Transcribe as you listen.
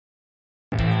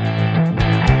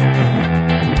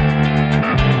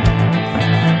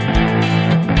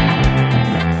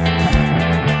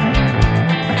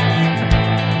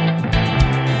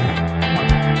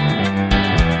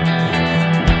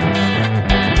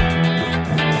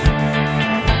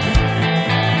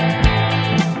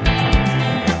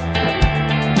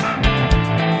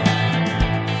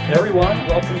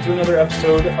to another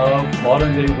episode of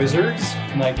Modern Day Wizards.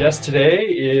 My guest today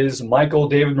is Michael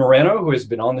David Moreno, who has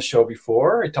been on the show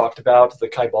before. He talked about the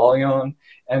Kybalion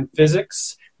and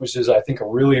physics, which is, I think, a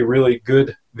really, really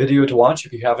good video to watch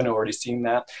if you haven't already seen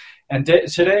that. And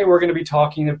today we're going to be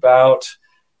talking about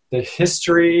the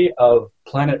history of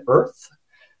planet Earth,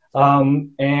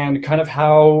 and kind of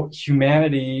how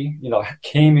humanity,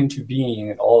 came into being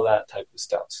and all that type of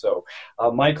stuff. So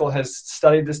Michael has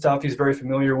studied this stuff. He's very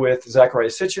familiar with Zecharia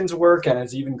Sitchin's work and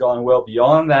has even gone well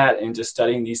beyond that in just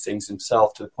studying these things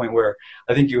himself, to the point where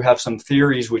I think you have some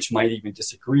theories which might even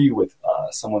disagree with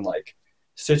someone like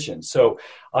Sitchin. So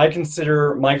I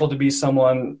consider Michael to be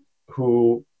someone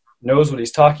who knows what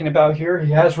he's talking about here.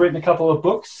 He has written a couple of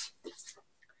books.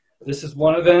 This is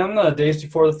one of them, Days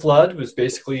Before the Flood, which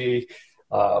basically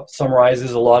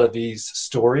summarizes a lot of these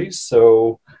stories.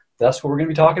 So that's what we're going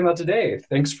to be talking about today.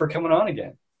 Thanks for coming on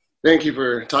again. Thank you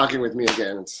for talking with me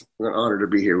again. It's an honor to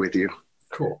be here with you.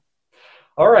 Cool.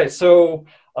 All right, so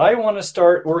I want to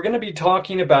start. We're going to be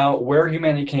talking about where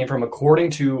humanity came from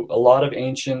according to a lot of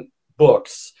ancient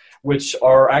books, which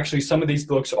are actually, some of these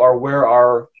books are where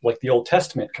the Old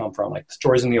Testament come from. Like the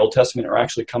stories in the Old Testament are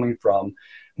actually coming from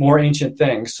more ancient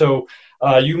things. So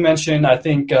you mentioned, I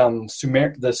think,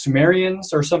 the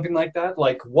Sumerians or something like that.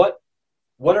 Like what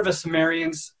are the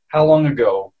Sumerians? How long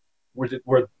ago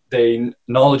were they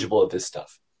knowledgeable of this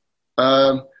stuff?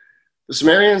 The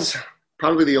Sumerians,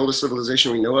 probably the oldest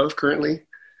civilization we know of currently,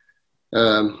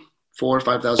 4,000 or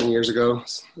 5,000 years ago.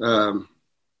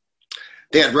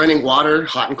 They had running water,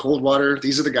 hot and cold water.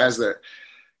 These are the guys that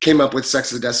came up with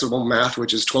sexagesimal math,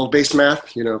 which is 12-based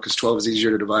math, because 12 is easier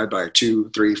to divide by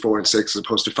 2, 3, 4, and 6, as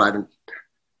opposed to 5 and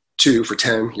 2 for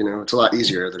 10. It's a lot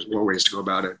easier. There's more ways to go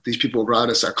about it. These people brought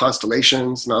us our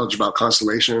constellations, knowledge about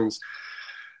constellations,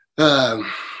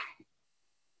 calendars,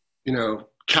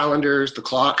 the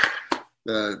clock,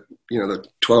 the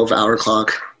 12-hour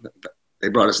clock. They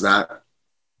brought us that.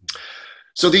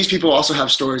 So these people also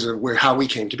have stories of how we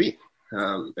came to be.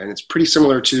 And it's pretty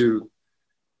similar to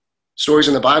stories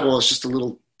in the Bible. It's just a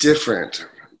little different.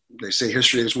 They say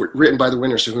history is written by the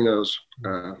winner, so who knows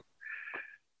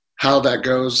how that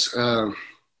goes.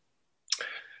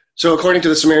 So according to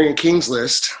the Sumerian Kings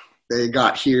list, they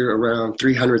got here around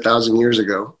 300,000 years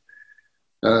ago.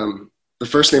 The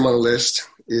first name on the list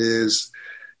is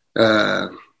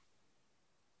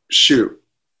Shu.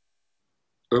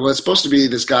 Well, it's supposed to be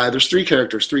this guy. There's 3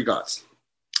 characters, 3 gods.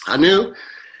 Anu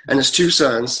and his 2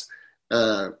 sons.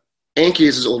 Enki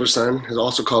is his older son, is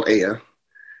also called Ea.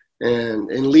 And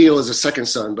Enlil is his second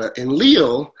son. But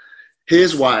Enlil,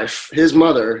 his wife, his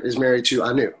mother, is married to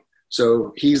Anu.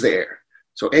 So he's the heir.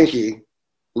 So Enki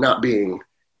not being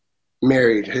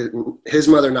married, his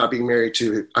mother not being married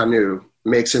to Anu,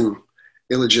 makes him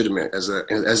illegitimate as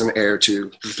an heir to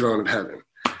the throne of heaven.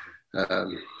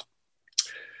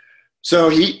 So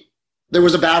there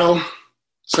was a battle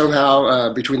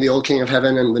somehow between the old king of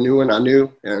heaven and the new one,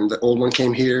 Anu, and the old one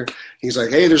came here. He's like,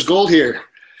 hey, there's gold here.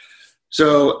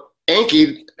 So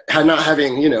Enki, not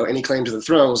having any claim to the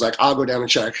throne, was like, I'll go down and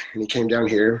check. And he came down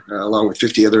here along with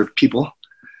 50 other people,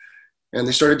 and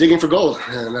they started digging for gold.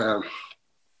 And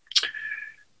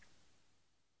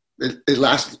it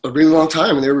lasted a really long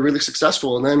time, and they were really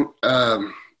successful. And then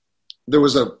there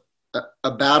was a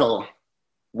battle,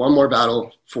 one more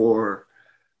battle for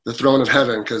the throne of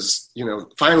heaven, because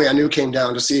finally Anu came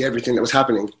down to see everything that was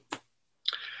happening,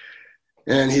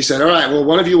 and he said, all right, well,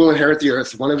 one of you will inherit the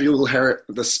earth, one of you will inherit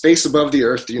the space above the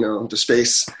earth, the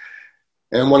space,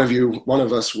 and one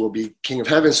of us will be king of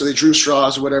heaven. So they drew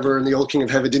straws or whatever, and the old king of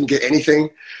heaven didn't get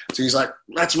anything. So he's like,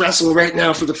 let's wrestle right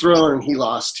now for the throne. And he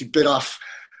lost. He bit off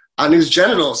Anu's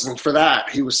genitals, and for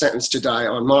that he was sentenced to die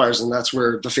on Mars. And that's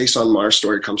where the face on Mars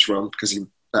story comes from, because it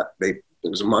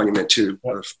was a monument to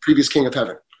the previous king of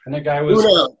heaven. And that guy was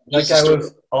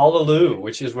Allalu,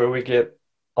 which is where we get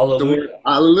Alleluia.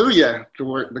 Alleluia,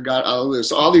 the god Alleluia.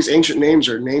 So all these ancient names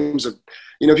are names of,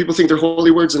 people think they're holy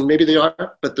words, and maybe they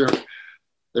are, but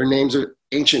they're names of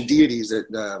ancient deities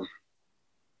that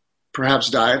perhaps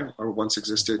died or once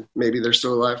existed. Maybe they're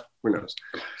still alive. Who knows?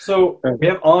 So we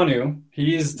have Anu.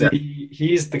 He's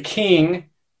the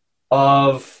king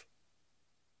of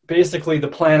basically the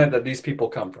planet that these people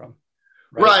come from.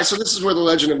 Right. So this is where the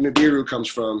legend of Nibiru comes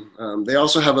from. They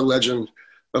also have a legend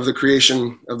of the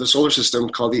creation of the solar system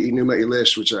called the Enuma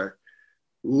Elish, which I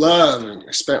love. And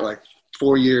I spent like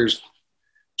 4 years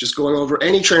just going over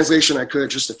any translation I could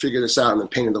just to figure this out, and then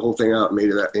painted the whole thing out and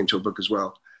made it into a book as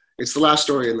well. It's the last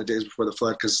story in the Days Before the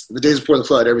Flood, because the Days Before the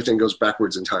Flood, everything goes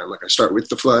backwards in time. Like I start with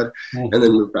the flood and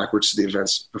then move backwards to the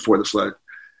events before the flood.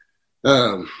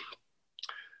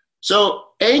 So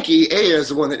Enki, Ea, is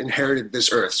the one that inherited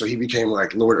this earth. So he became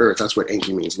like Lord Earth. That's what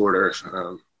Enki means, Lord Earth.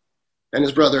 And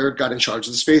his brother got in charge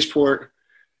of the spaceport.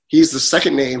 He's the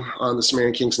second name on the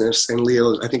Sumerian King's List, and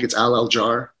Leo, I think it's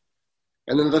Al-Jar.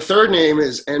 And then the third name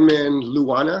is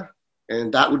Enmen-Luwana,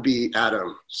 and that would be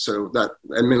Adam. So that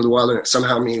Enmen-Luwana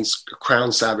somehow means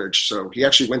crowned savage. So he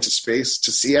actually went to space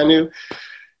to see Anu,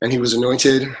 and he was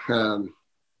anointed.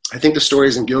 I think the story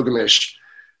is in Gilgamesh,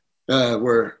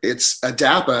 where it's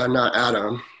Adapa, not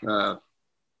Adam,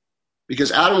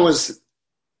 because Adam was,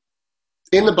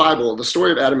 in the Bible, the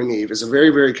story of Adam and Eve is a very,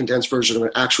 very condensed version of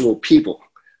an actual people.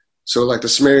 So like the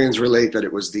Sumerians relate that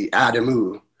it was the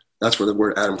Adamu, that's where the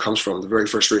word Adam comes from, the very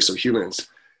first race of humans,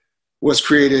 was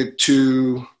created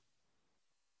to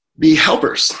be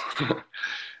helpers.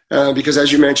 Because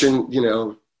as you mentioned, in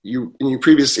your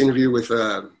previous interview with,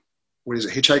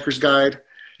 Hitchhiker's Guide,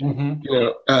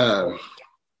 Mm-hmm.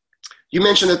 You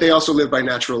mentioned that they also live by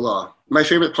natural law. My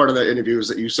favorite part of that interview is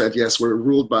that you said, yes, we're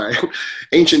ruled by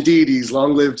ancient deities,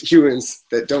 long-lived humans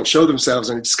that don't show themselves,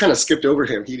 and it just kind of skipped over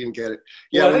him. He didn't get it.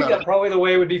 Yeah, I think that's probably the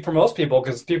way it would be for most people,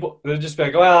 because people, they'll just be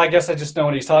like, well, I guess I just know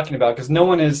what he's talking about, because no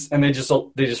one is, and they just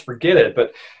forget it.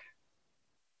 But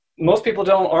most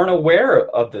people aren't aware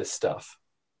of this stuff.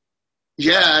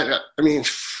 Yeah, I mean, it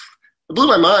blew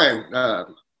my mind.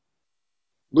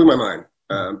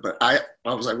 But I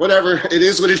was like, whatever, it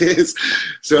is what it is.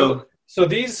 So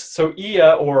Ea,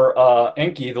 or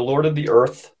Enki, the Lord of the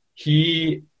Earth,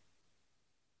 he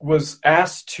was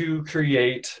asked to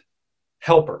create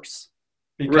helpers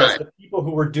because the people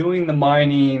who were doing the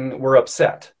mining were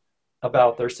upset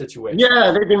about their situation.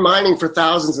 Yeah, they've been mining for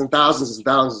thousands and thousands and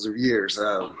thousands of years.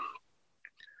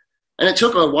 And it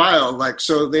took a while,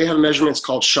 so they have measurements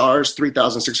called shars,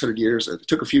 3,600 years. It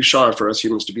took a few shar for us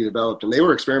humans to be developed. And they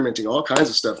were experimenting all kinds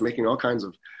of stuff, making all kinds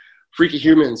of freaky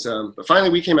humans. But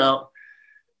finally we came out.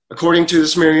 According to the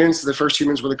Sumerians, the first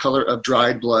humans were the color of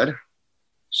dried blood.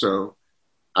 So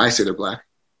I say they're black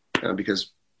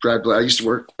because dried blood, I used to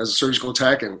work as a surgical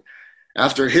tech, and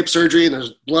after hip surgery and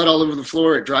there's blood all over the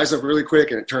floor, it dries up really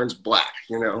quick and it turns black,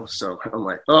 So I'm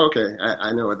like, oh, okay,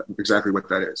 I know exactly what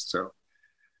that is. So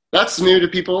that's new to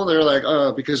people. They're like,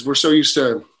 oh, because we're so used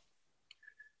to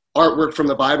artwork from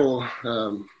the Bible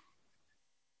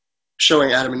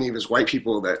showing Adam and Eve as white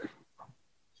people that,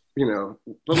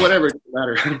 but whatever, it doesn't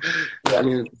matter. I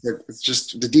mean, it's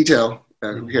just the detail.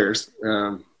 Who cares?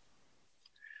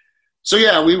 So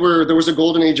yeah, there was a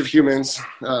golden age of humans,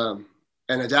 and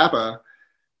Adapa,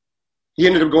 he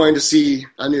ended up going to see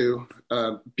Anu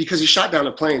because he shot down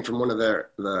a plane from one of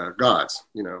the gods,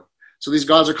 So these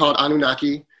gods are called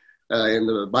Anunnaki. In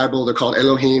the Bible, they're called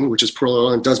Elohim, which is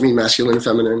plural and does mean masculine and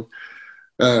feminine.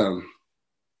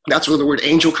 That's where the word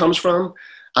angel comes from.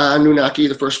 Anunnaki,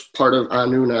 the first part of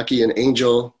Anunnaki, an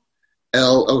angel,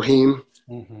 Elohim,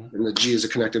 and the G is a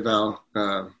connected vowel.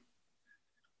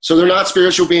 So they're not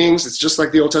spiritual beings. It's just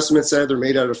like the Old Testament said, they're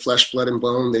made out of flesh, blood, and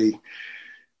bone. They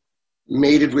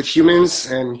mated with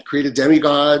humans and created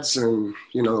demigods and,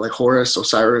 like Horus,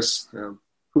 Osiris, who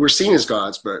were seen as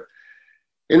gods. But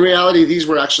in reality, these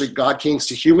were actually god kings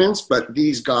to humans, but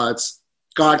these god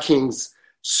kings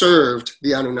served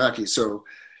the Anunnaki. So,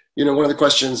 one of the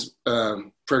questions,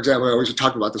 for example, I always would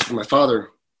talk about this with my father.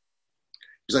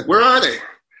 He's like, where are they?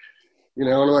 And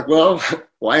I'm like, well,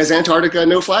 why is Antarctica a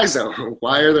no-fly zone?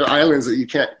 Why are there islands that you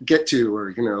can't get to,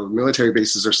 or, military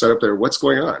bases are set up there? What's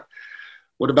going on?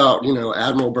 What about,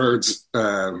 Admiral Byrd's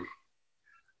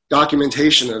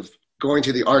documentation of going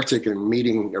to the Arctic and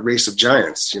meeting a race of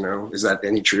giants? Is that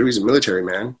any true? He's a military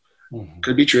man. Mm-hmm.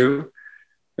 Could be true.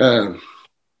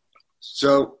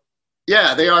 So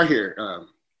yeah, they are here.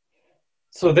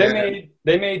 So they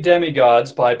made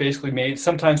demigods by basically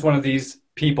sometimes one of these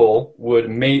people would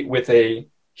mate with a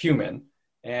human.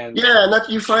 And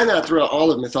you find that throughout all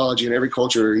of mythology in every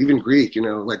culture, even Greek,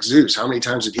 like Zeus. How many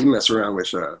times did he mess around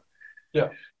with a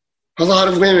lot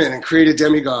of women and created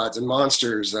demigods and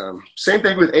monsters? Same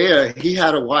thing with Ea. He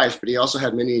had a wife, but he also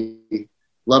had many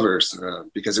lovers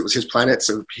because it was his planet.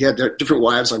 So he had different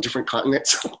wives on different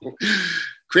continents.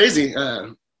 Crazy.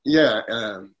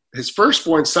 His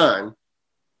firstborn son,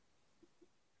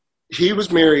 he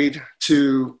was married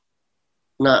to,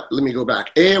 let me go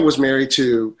back. Ea was married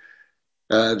to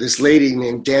this lady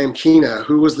named Damkina,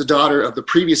 who was the daughter of the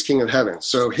previous king of heaven.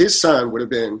 So his son would have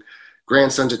been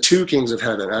grandson to two kings of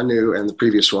heaven, Anu and the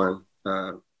previous one,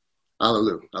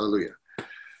 Alleluia.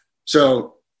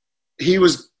 So he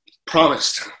was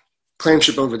promised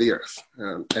claimship over the earth.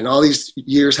 And all these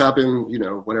years happened,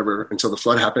 whatever, until the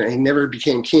flood happened. And he never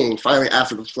became king. Finally,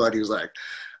 after the flood, he was like,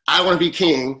 I want to be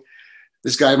king.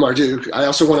 This guy, Marduk. I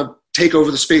also want to take over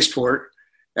the spaceport.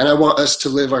 And I want us to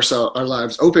live our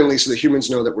lives openly so that humans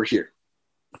know that we're here.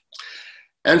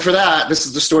 And for that, this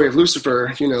is the story of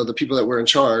Lucifer, the people that were in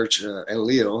charge, and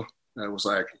Leo was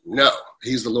like, no,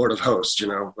 he's the Lord of hosts,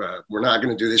 we're not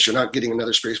going to do this. You're not getting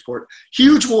another spaceport.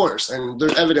 Huge wars. And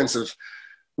there's evidence of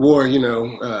war,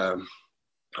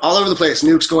 all over the place.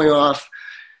 Nukes going off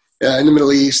in the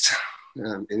Middle East,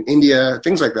 in India,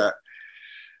 things like that.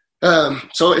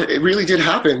 So it really did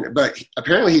happen, but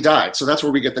apparently he died. So that's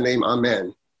where we get the name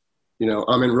Amen.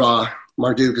 Amen-Ra.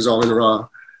 Marduk is Amen-Ra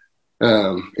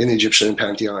in the Egyptian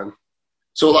pantheon.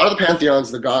 So a lot of the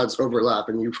pantheons, the gods overlap,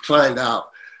 and you find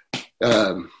out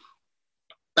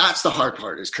that's the hard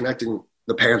part, is connecting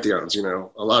the pantheons. A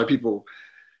lot of people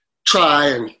try,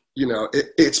 and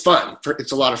it's fun.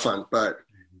 It's a lot of fun, but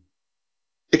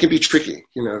it can be tricky,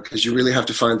 because you really have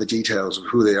to find the details of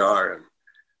who they are. And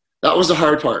that was the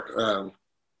hard part,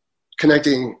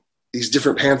 connecting these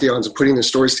different pantheons and putting the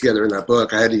stories together in that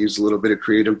book. I had to use a little bit of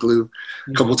creative glue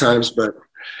a couple times, but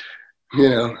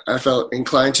I felt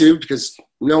inclined to, because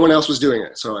no one else was doing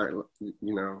it. So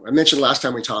I mentioned last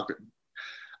time we talked,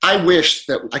 I wish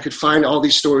that I could find all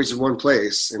these stories in one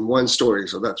place, in one story.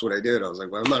 So that's what I did. I was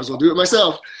like, well, I might as well do it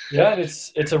myself. Yeah,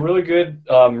 it's a really good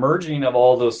merging of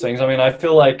all those things. I mean, I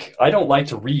feel like I don't like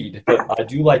to read, but I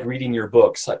do like reading your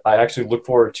books. I actually look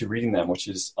forward to reading them, which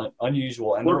is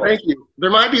unusual. And well, thank you.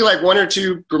 There might be like one or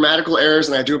two grammatical errors,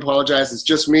 and I do apologize. It's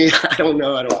just me. I don't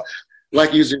know. I don't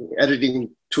like using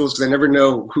editing tools because I never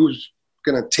know who's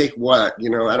going to take what.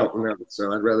 I don't know.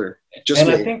 So I'd rather just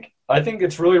me. I think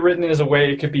it's really written as a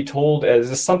way it could be told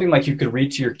as something like you could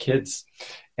read to your kids.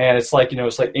 And it's like,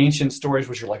 it's like ancient stories,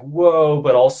 which are like, whoa,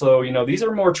 but also, these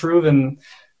are more true than,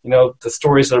 the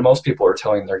stories that most people are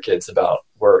telling their kids about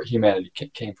where humanity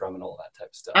came from and all that type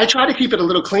of stuff. I try to keep it a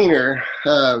little cleaner.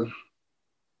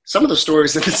 Some of the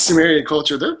stories in the Sumerian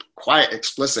culture, they're quite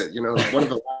explicit. One of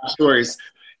the last stories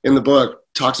in the book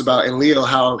talks about Enlil,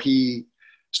 how he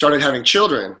started having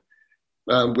children.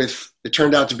 It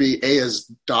turned out to be Ea's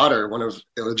daughter, one of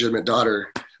illegitimate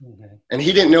daughter. Mm-hmm. And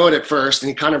he didn't know it at first, and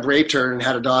he kind of raped her and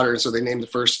had a daughter, and so they named the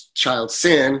first child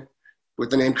Sin, with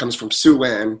the name comes from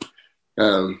Suwen,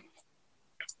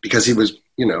 because he was,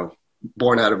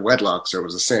 born out of wedlock, so it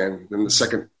was a sin. Then the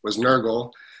second was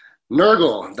Nergal.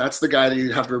 Nergal, that's the guy that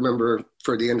you have to remember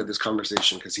for the end of this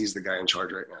conversation, because he's the guy in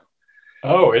charge right now.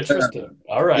 Oh, interesting.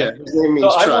 All right. Yeah, his name means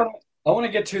I want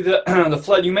to get to the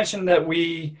flood. You mentioned that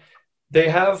they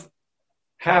have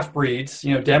half-breeds,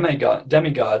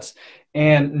 demigods,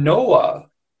 and Noah,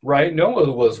 right?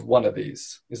 Noah was one of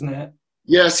these, isn't that?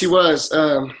 Yes, he was.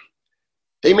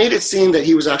 They made it seem that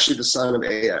he was actually the son of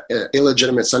Ea,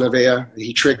 illegitimate son of Ea.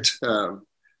 He tricked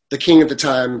the king at the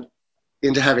time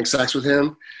into having sex with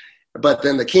him, but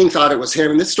then the king thought it was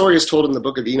him. And this story is told in the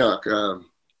book of Enoch,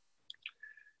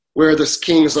 where this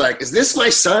king is like, is this my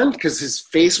son? Because his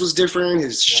face was different,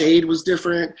 his shade was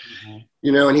different. Mm-hmm.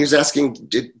 And he was asking,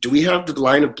 do we have the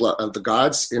line of blood of the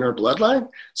gods in our bloodline?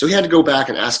 So he had to go back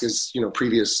and ask his,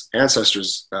 previous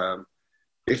ancestors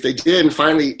if they did. And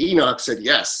finally, Enoch said,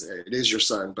 yes, it is your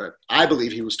son. But I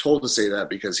believe he was told to say that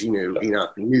because he knew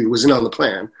Enoch was in on the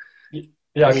plan.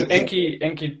 Yeah, Enki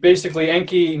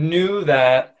knew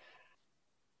that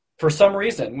for some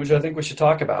reason, which I think we should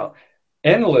talk about.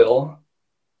 Enlil.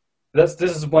 This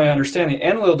is my understanding.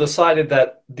 Enlil decided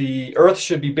that the earth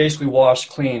should be basically washed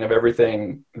clean of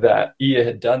everything that Ea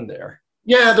had done there.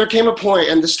 Yeah, there came a point,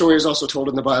 and this story is also told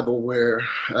in the Bible, where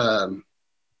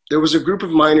there was a group of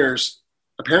miners,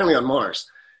 apparently on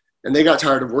Mars, and they got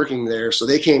tired of working there, so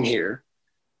they came here,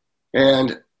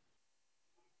 and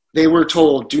they were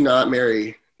told, do not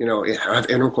marry, have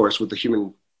intercourse with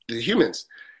the humans.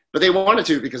 But they wanted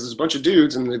to, because there's a bunch of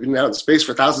dudes and they've been out in space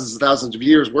for thousands and thousands of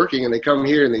years working, and they come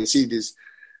here and they see these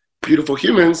beautiful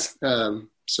humans.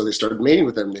 So they started mating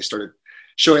with them. They started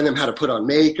showing them how to put on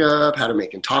makeup, how to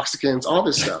make intoxicants, all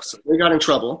this stuff. So they got in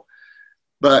trouble.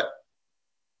 But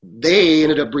they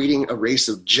ended up breeding a race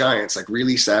of giants, like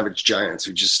really savage giants,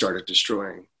 who just started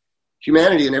destroying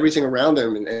humanity and everything around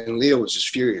them. And Leo was just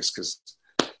furious because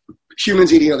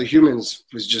humans eating other humans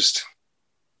was just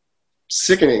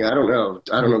sickening. I don't know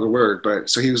the word, but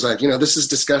so he was like, this is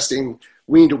disgusting.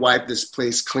 We need to wipe this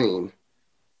place clean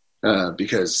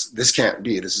because this can't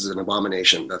be. This is an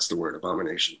abomination. That's the word,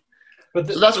 abomination. So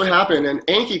that's what happened. And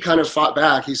Enki kind of fought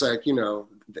back. He's like,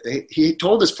 he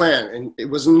told this plan, and it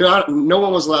was no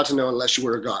one was allowed to know unless you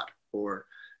were a god,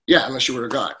 unless you were a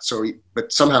god. So,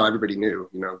 but somehow everybody knew.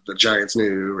 The giants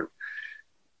knew,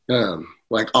 and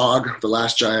like Og, the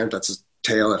last giant. That's a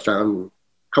tale I found in a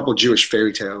couple of Jewish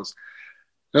fairy tales.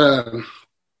 They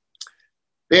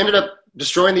ended up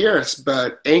destroying the earth,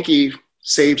 but Enki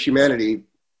saved humanity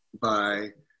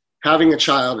by having this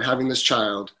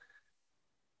child,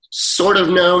 sort of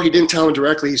no, he didn't tell him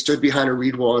directly. He stood behind a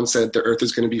reed wall and said the earth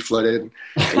is going to be flooded.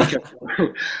 And he kept,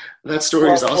 that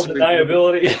story is also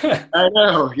deniability. I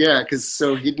know, yeah, because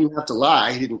so he didn't have to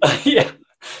lie. He didn't. Yeah.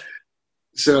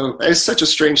 So it's such a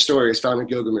strange story. It's found in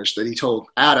Gilgamesh that he told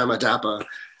Adam, Adapa,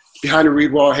 behind a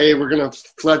reed wall, hey, we're going to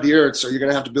flood the earth, so you're going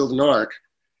to have to build an ark.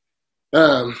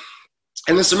 And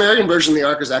the Sumerian version of the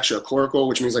ark is actually a coracle,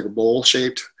 which means like a bowl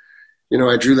shaped.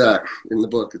 I drew that in the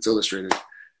book. It's illustrated.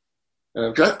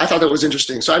 I thought that was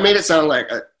interesting. So I made it sound like,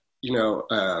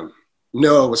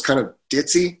 Noah was kind of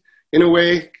ditzy in a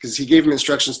way because he gave him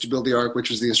instructions to build the ark, which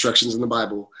was the instructions in the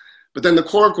Bible. But then the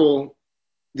coracle,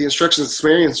 the instructions,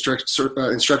 Sumerian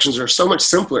instructions are so much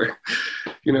simpler.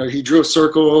 He drew a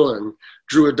circle and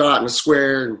drew a dot and a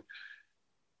square and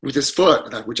with his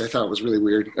foot, which I thought was really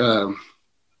weird. And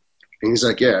he's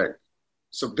like, yeah,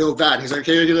 so build that. And he's like,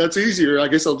 hey, that's easier. I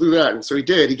guess I'll do that. And so he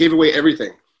did. He gave away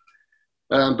everything.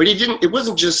 But he didn't. It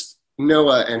wasn't just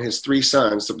Noah and his 3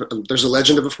 sons. There's a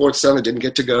legend of a 4th son that didn't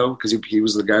get to go because he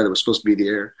was the guy that was supposed to be the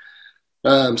heir.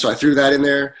 So I threw that in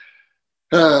there.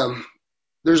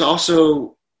 There's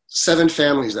also 7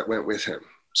 families that went with him,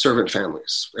 servant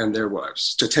families and their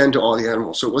wives, to tend to all the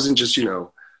animals. So it wasn't just,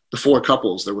 the 4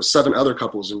 couples. There was 7 other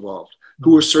couples involved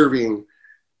who were serving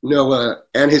Noah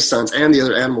and his sons and the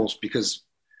other animals because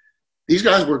these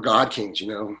guys were God kings,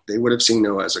 They would have seen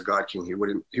Noah as a God king. He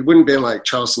wouldn't been like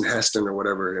Charleston Heston or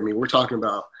whatever. I mean, we're talking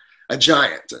about a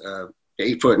giant,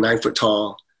 8 foot, 9 foot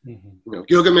tall. Mm-hmm.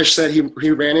 Gilgamesh said he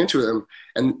ran into him,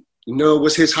 and Noah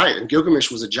was his height, and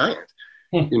Gilgamesh was a giant.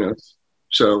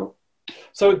 So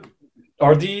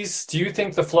are these? Do you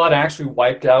think the flood actually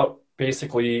wiped out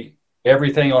basically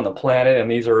everything on the planet, and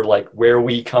these are like where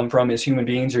we come from as human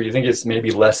beings, or do you think it's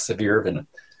maybe less severe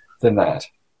than that?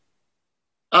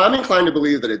 I'm inclined to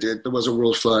believe that it did. There was a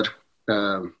world flood.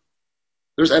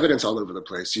 There's evidence all over the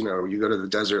place. You go to the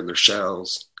desert and there's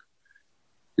shells.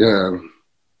 I'm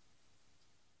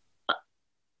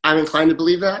inclined to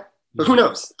believe that, but who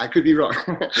knows? I could be wrong.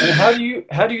 And how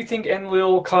do you think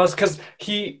Enlil caused? Because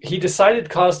he decided to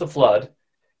cause the flood,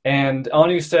 and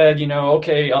Anu said,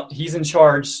 okay, he's in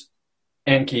charge,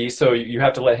 Enki, so you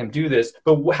have to let him do this.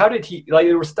 But how did he? Like,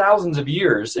 there was thousands of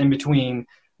years in between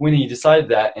when he decided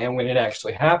that and when it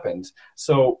actually happened.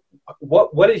 So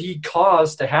what did he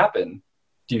cause to happen,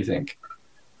 do you think?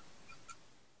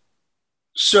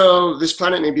 So this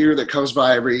planet Nibiru that comes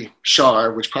by every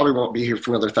Shar, which probably won't be here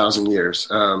for another 1,000 years,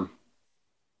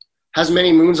 has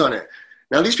many moons on it.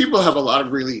 Now, these people have a lot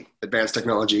of really advanced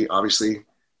technology, obviously.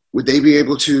 Would they be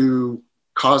able to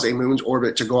cause a moon's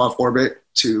orbit to go off orbit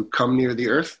to come near the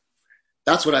Earth?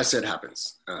 That's what I said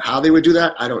happens. How they would do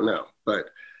that, I don't know.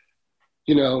 But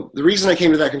the reason I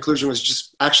came to that conclusion was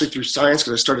just actually through science,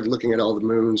 because I started looking at all the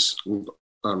moons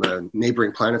on the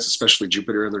neighboring planets, especially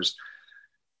Jupiter. And there's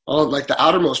all like the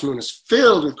outermost moon is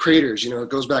filled with craters. It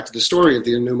goes back to the story of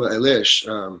the Enuma Elish.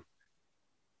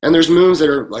 And there's moons that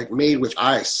are like made with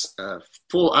ice,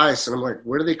 full ice. And I'm like,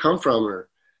 where do they come from?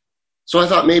 So I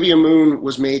thought maybe a moon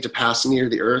was made to pass near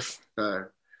the Earth.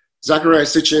 Zecharia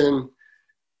Sitchin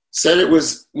said it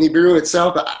was Nibiru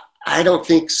itself, but I don't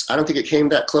think it came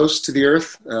that close to the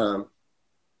Earth. So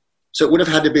it would have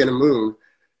had to be in a moon,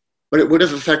 but it would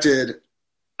have affected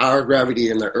our gravity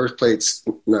and the Earth plates,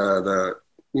 the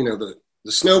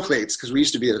snow plates, because we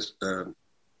used to be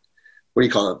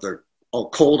they're all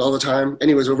cold all the time.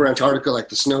 Anyways, over Antarctica, like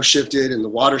the snow shifted and the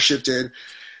water shifted,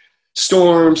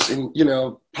 storms, and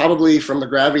probably from the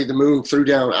gravity, the moon threw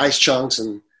down ice chunks,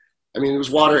 and there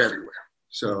was water everywhere.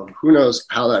 So who knows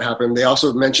how that happened. They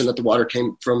also mentioned that the water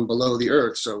came from below the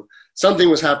Earth. So something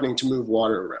was happening to move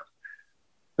water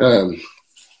around.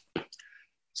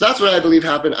 So that's what I believe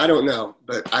happened. I don't know,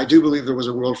 but I do believe there was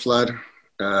a world flood.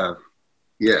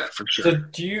 Yeah, for sure.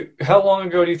 So how long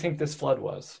ago do you think this flood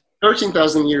was?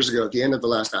 13,000 years ago, at the end of the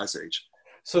last ice age.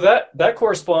 So that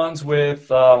corresponds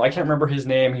with, I can't remember his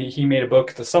name. He made a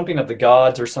book, Something of the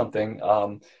Gods or something.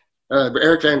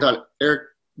 Eric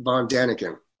von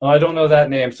Daniken. I don't know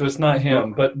that name, so it's not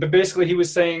him. But basically, he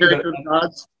was saying Chariots of the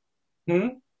Gods.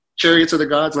 Chariots of the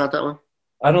Gods, not that one.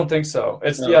 I don't think so.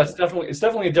 It's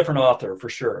definitely a different author for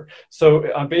sure.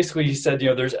 So basically, he said,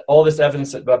 there's all this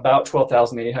evidence that about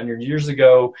 12,800 years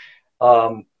ago,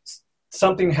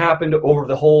 something happened over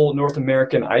the whole North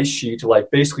American ice sheet. Like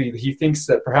basically, he thinks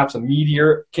that perhaps a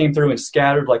meteor came through and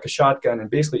scattered like a shotgun and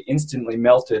basically instantly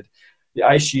melted the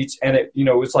ice sheets. And it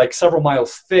was like several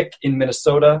miles thick in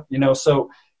Minnesota. So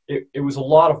it was a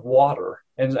lot of water,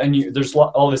 and there's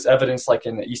all this evidence, like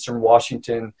in eastern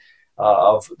Washington,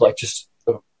 of like just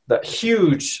that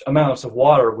huge amounts of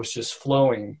water was just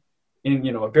flowing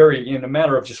in a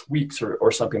matter of just weeks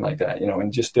or something like that,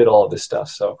 and just did all of this stuff.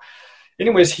 So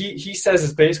anyways, he says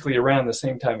it's basically around the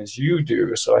same time as you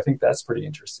do. So I think that's pretty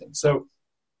interesting. So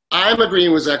I'm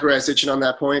agreeing with Zecharia Sitchin on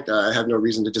that point. I have no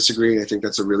reason to disagree. I think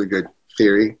that's a really good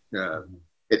theory.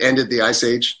 It ended the Ice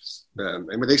Age.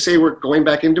 And they say we're going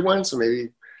back into one, so maybe.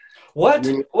 What?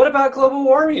 What about global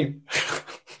warming?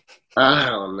 I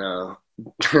don't know.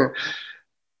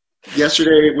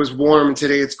 Yesterday it was warm and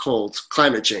today it's cold.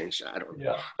 Climate change. I don't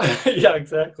know. Yeah, yeah,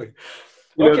 exactly.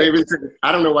 They really said,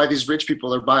 I don't know why these rich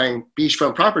people are buying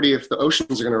beachfront property if the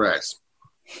oceans are going to rise.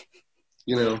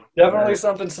 Definitely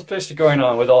something suspicious going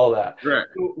on with all that. Right.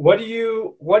 What do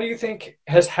you think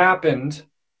has happened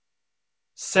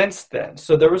since then?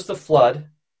 So there was the flood,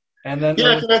 and then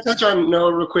can I touch on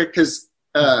Noah real quick? Because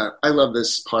I love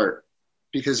this part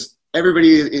because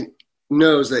everybody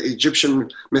knows that Egyptian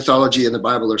mythology and the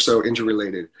Bible are so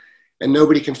interrelated, and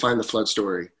nobody can find the flood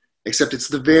story except it's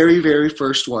the very, very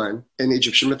first one in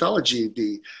Egyptian mythology,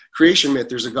 the creation myth.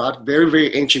 There's a god, very,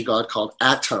 very ancient god called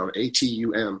Atum,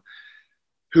 A-T-U-M,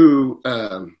 who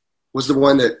was the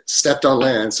one that stepped on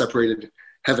land, separated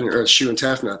heaven and earth, Shu and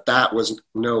Tefnut. That was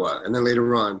Noah. And then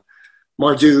later on,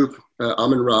 Marduk,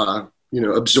 Amun-Ra,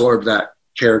 absorbed that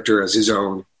character as his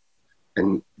own.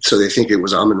 And so they think it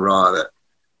was Amun-Ra that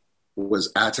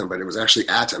was Atum, but it was actually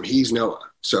Atum. He's Noah.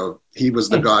 So he was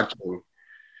the god king.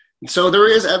 So there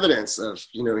is evidence of,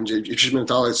 in Egyptian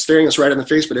mythology, staring us right in the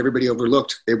face, but everybody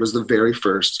overlooked. It was the very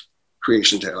first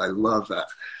creation tale. I love that.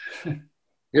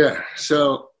 Yeah.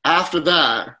 So after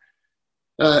that,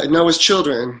 Noah's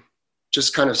children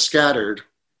just kind of scattered,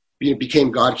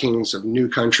 became god kings of new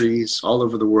countries all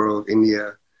over the world,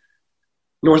 India,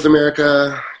 North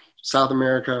America, South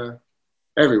America,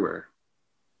 everywhere.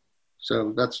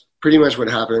 So that's pretty much what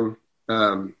happened.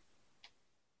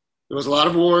 There was a lot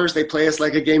of wars. They play us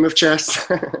like a game of chess.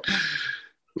 Now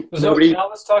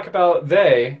let's talk about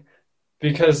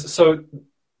because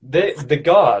the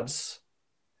gods,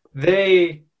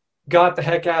 they got the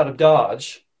heck out of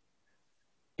Dodge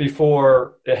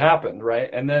before it happened, right?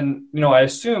 And then, I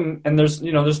assume, and there's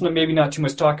maybe not too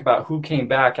much talk about who came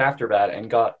back after that and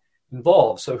got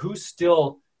involved. So who's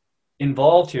still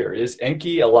involved here? Is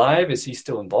Enki alive? Is he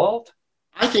still involved?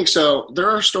 I think so. There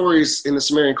are stories in the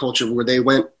Sumerian culture where they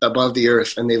went above the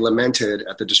earth and they lamented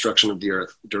at the destruction of the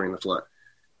earth during the flood.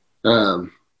 So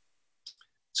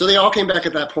they all came back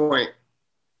at that point.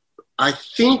 I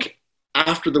think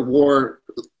after the war,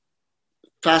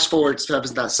 fast forward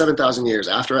to 7,000 years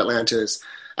after Atlantis,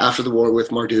 after the war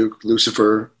with Marduk,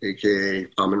 Lucifer, a.k.a.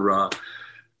 Amun-Ra,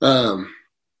 a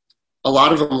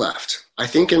lot of them left. I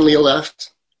think Enlil left.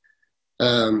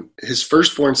 His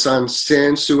firstborn son,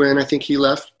 Sin, I think he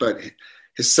left, but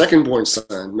his secondborn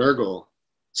son, Nergal,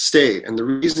 stayed. And the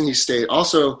reason he stayed,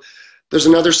 also, there's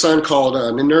another son called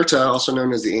Ninurta, also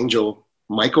known as the angel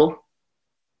Michael.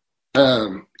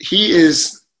 He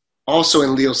is also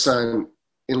Enlil's son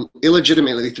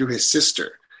illegitimately through his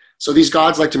sister. So these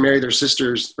gods like to marry their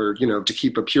sisters, or to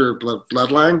keep a pure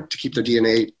bloodline, to keep their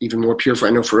DNA even more pure.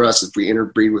 I know for us, if we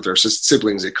interbreed with our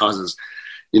siblings, it causes,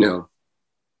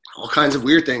 all kinds of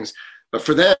weird things. But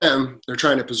for them, they're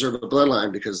trying to preserve a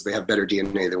bloodline because they have better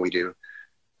DNA than we do.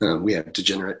 We have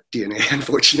degenerate DNA,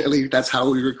 unfortunately. That's how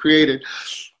we were created.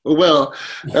 Well,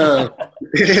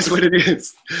 it is what it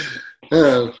is.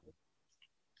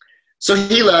 So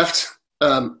he left.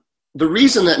 The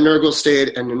reason that Nergal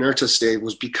stayed and Ninurta stayed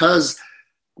was because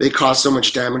they caused so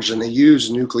much damage and they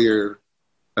used nuclear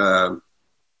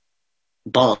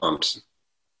bombs.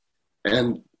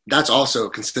 And that's also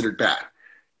considered bad.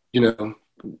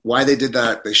 Why they did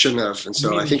that, they shouldn't have. And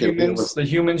so I think the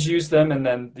humans used them, and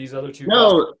then these other two.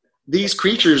 No, these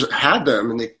creatures had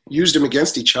them, and they used them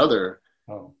against each other.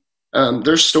 Oh.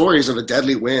 There's stories of a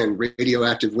deadly wind,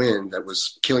 radioactive wind, that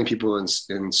was killing people in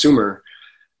Sumer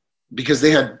because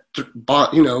they had,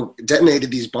 detonated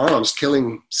these bombs,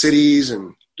 killing cities,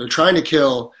 and they're trying to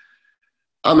kill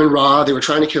Amun-Ra. They were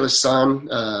trying to kill his son,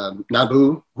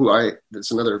 Nabu,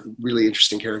 that's another really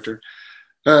interesting character.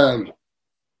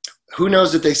 Who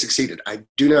knows if they succeeded? I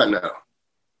do not know.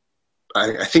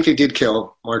 I think they did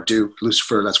kill Marduk,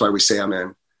 Lucifer. That's why we say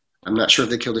Amen. I'm not sure if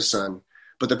they killed his son.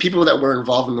 But the people that were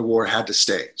involved in the war had to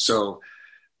stay. So,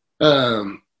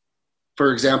 for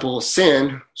example,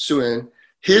 Sin,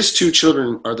 his two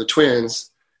children are the twins.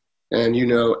 And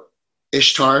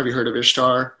Ishtar, have you heard of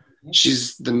Ishtar?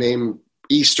 She's the name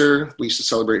Easter. We used to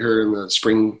celebrate her in the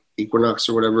spring equinox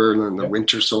or whatever. And then the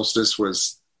winter solstice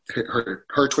was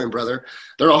her twin brother.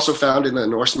 They're also found in the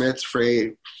Norse myth,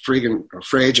 Frigg and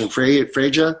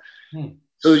Freyja.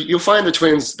 So you'll find the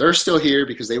twins, they're still here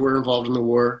because they were involved in the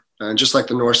war. And just like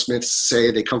the Norse myths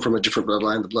say, they come from a different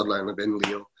bloodline, the bloodline of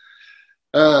Enlil.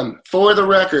 For the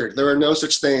record, there are no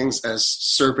such things as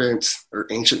serpent or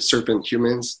ancient serpent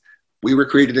humans. We were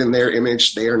created in their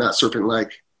image. They are not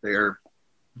serpent-like. They are,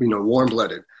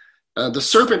 warm-blooded. The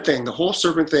serpent thing, the whole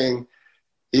serpent thing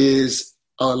is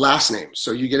a last name.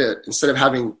 So you get instead of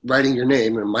writing your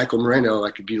name, Michael Moreno,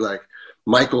 I could be like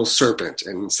Michael Serpent.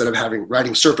 And instead of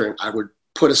writing serpent, I would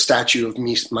put a statue of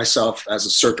myself as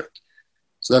a serpent.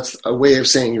 So that's a way of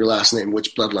saying your last name,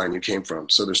 which bloodline you came from.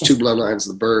 So there's two bloodlines,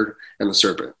 the bird and the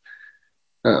serpent.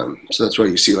 So that's why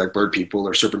you see like bird people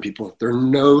or serpent people. There are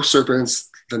no serpents.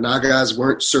 The Nagas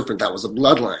weren't serpent. That was a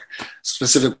bloodline,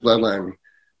 specific bloodline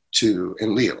to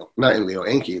Enlil. Not Enlil,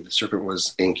 Enki. The serpent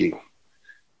was Enki.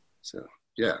 So,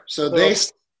 yeah. So go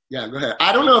ahead.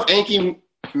 I don't know if Enki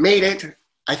made it.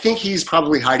 I think he's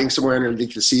probably hiding somewhere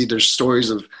underneath the sea. There's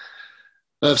stories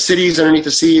of cities underneath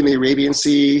the sea in the Arabian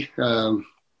Sea.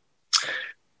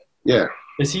 Yeah.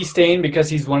 Is he staying because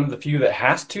he's one of the few that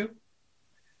has to?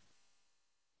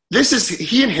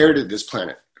 He inherited this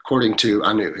planet, according to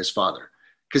Anu, his father,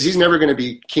 because he's never going to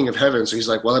be king of heaven. So he's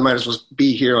like, well, I might as well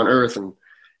be here on Earth and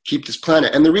keep this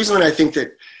planet. And the reason that I think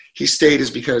that he stayed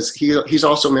is because he's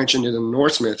also mentioned in the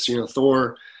Norse myths,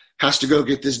 Thor has to go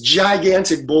get this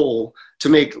gigantic bowl to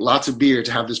make lots of beer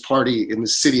to have this party in the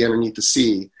city underneath the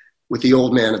sea with the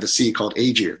old man of the sea called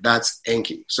Aegir. That's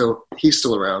Enki. So he's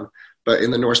still around. But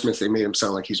in the Norse myths, they made him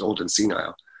sound like he's old and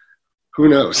senile. Who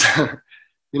knows?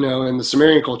 In the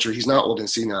Sumerian culture, he's not old and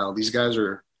senile. These guys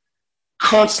are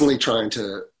constantly trying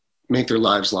to make their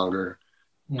lives longer.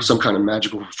 Mm-hmm. Some kind of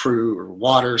magical fruit or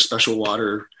water, special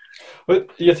water. But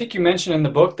I think you mentioned in the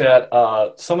book that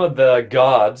some of the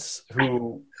gods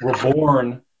who were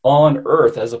born on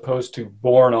Earth as opposed to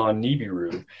born on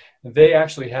Nibiru, they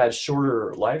actually had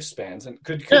shorter lifespans. And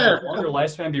could a longer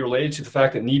lifespan be related to the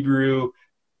fact that Nibiru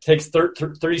takes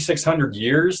 3,600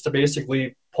 years to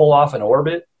basically pull off an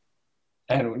orbit?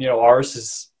 And, ours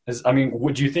is,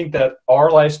 would you think that our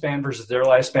lifespan versus their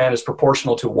lifespan is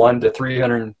proportional to 1 to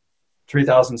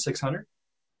 3,600?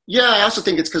 Yeah, I also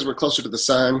think it's because we're closer to the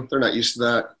sun. They're not used to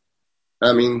that.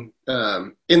 In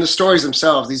the stories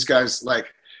themselves, these guys,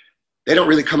 they don't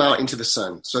really come out into the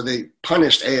sun. So they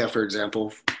punished Ea, for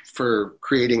example, for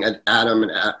creating an Adam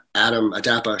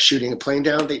Adapa, shooting a plane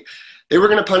down. They were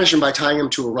going to punish him by tying him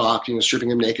to a rock,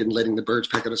 stripping him naked and letting the birds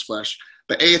peck at his flesh.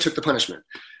 But Ea took the punishment.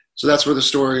 So that's where the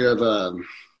story of the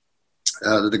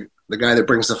guy that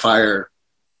brings the fire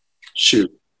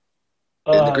shoot.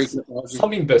 In the Greek mythology.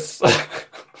 Somnimbus.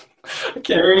 I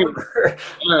can't remember.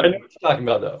 I know what you're talking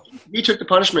about, though. He took the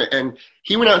punishment, and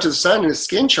he went out into the sun, and his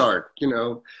skin charred.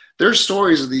 There's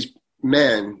stories of these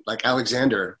men, like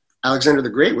Alexander. Alexander the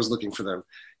Great was looking for them,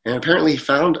 and apparently he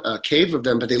found a cave of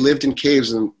them, but they lived in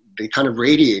caves, and they kind of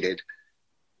radiated.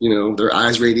 Their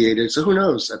eyes radiated. So who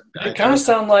knows? They kind of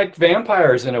sound like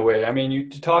vampires in a way. You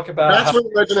talk about... That's where the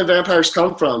legend of vampires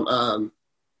come from.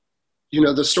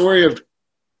 The story of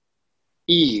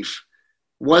Eve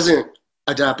wasn't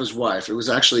Adapa's wife. It was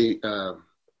actually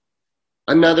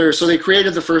another... So they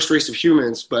created the first race of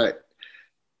humans, but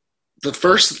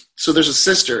so there's a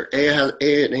sister. Ea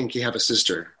and Enki have a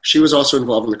sister. She was also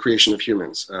involved in the creation of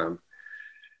humans.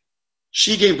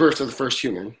 She gave birth to the first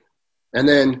human, and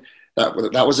then that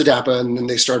was Adapa, and then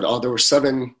they started. There were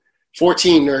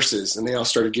 14 nurses, and they all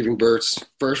started giving births.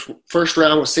 First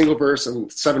round was single births,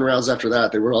 and 7 rounds after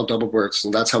that, they were all double births,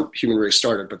 and that's how human race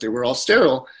started. But they were all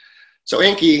sterile. So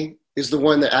Enki is the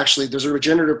one that actually, there's a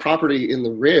regenerative property in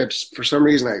the ribs. For some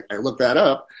reason, I looked that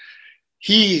up.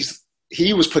 He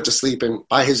was put to sleep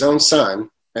by his own son,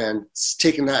 and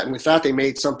taking that, and with that, they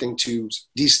made something to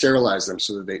de-sterilize them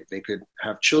so that they could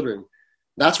have children.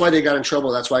 That's why they got in trouble.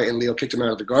 That's why Enlil kicked him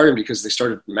out of the garden, because they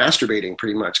started masturbating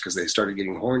pretty much because they started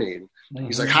getting horny. And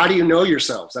he's like, how do you know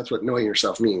yourselves? That's what knowing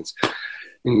yourself means.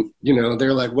 And,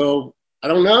 they're like, well, I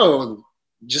don't know.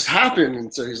 It just happened.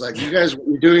 And so he's like, you guys, what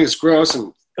you're doing is gross,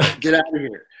 and get out of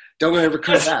here. Don't ever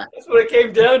come back. That's what it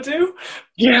came down to?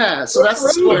 Yeah. So that's the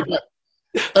story. But,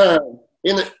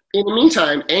 in the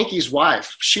meantime, Enki's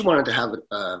wife, she wanted to have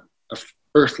a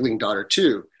earthling daughter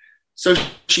too. So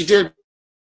she did.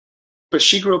 But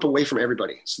she grew up away from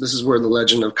everybody. So this is where the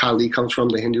legend of Kali comes from,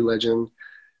 the Hindu legend,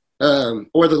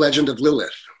 or the legend of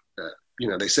Lilith.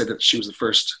 They said that she was the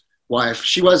first wife.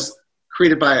 She was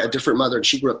created by a different mother, and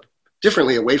she grew up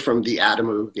differently away from the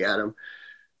Adam.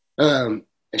 And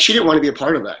she didn't want to be a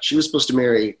part of that. She was supposed to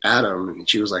marry Adam, and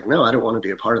she was like, no, I don't want to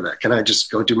be a part of that. Can I just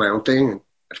go do my own thing? And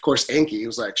of course, Enki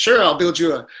was like, sure, I'll build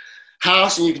you a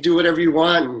house, and you can do whatever you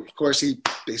want. And of course,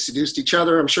 they seduced each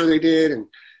other. I'm sure they did. And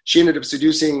she ended up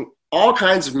seducing all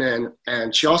kinds of men,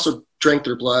 and she also drank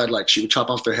their blood. Like she would chop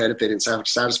off their head if they didn't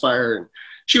satisfy her, and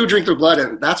she would drink their blood.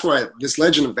 And that's why this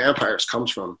legend of vampires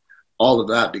comes from, all of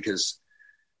that, because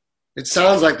it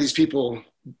sounds like these people,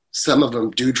 some of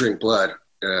them do drink blood.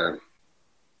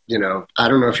 You know, I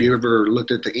don't know if you ever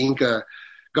looked at the Inca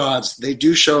gods. They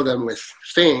do show them with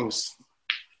fangs.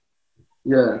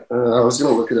 Yeah, I was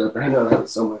going to look it up. I know I have it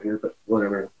somewhere here, but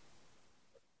whatever.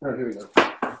 Oh, here we go.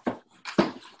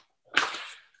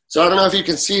 So I don't know if you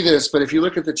can see this, but if you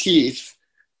look at the teeth,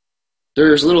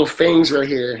 there's little fangs right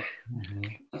here.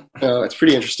 It's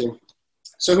pretty interesting.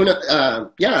 So who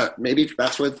knows? Yeah, maybe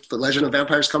that's where the legend of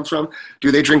vampires comes from.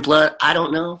 Do they drink blood? I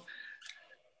don't know.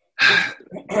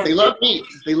 They love meat.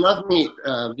 They love meat.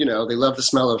 You know, they love the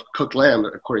smell of cooked lamb,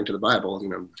 according to the Bible. You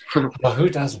know. Well, who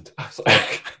doesn't?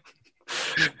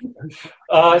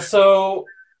 So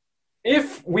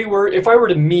if I were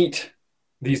to meet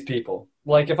these people,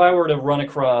 like if I were to run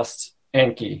across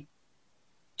Enki,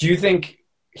 do you think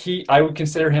I would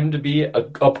consider him to be a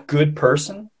good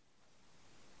person?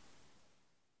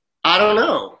 I don't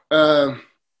know.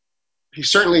 He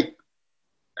certainly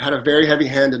had a very heavy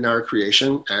hand in our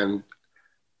creation and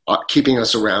keeping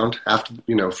us around after,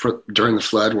 you know, during the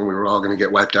flood when we were all going to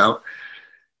get wiped out.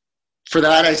 For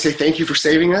that, I say thank you for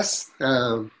saving us.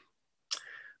 Then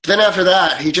after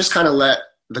that, he just kind of let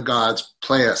the gods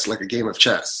play us like a game of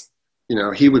chess. You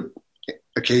know, he would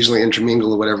occasionally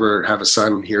intermingle or whatever, have a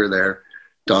son here or there,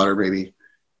 daughter maybe.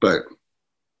 But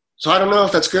so I don't know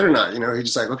if that's good or not. You know, he's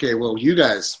just like, okay, well, you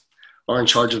guys are in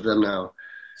charge of them now.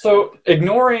 So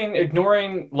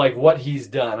ignoring like what he's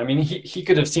done. I mean, he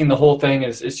could have seen the whole thing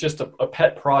as it's just a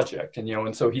pet project, and you know,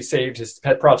 and so he saved his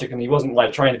pet project, and he wasn't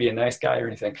like trying to be a nice guy or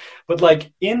anything. But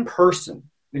like in person,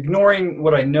 ignoring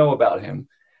what I know about him,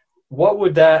 what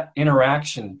would that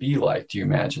interaction be like? Do you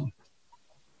imagine?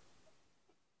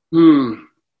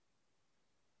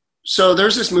 So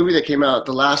there's this movie that came out,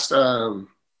 the last, not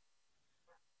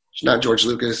George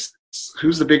Lucas.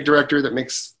 Who's the big director that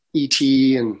makes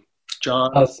E.T. and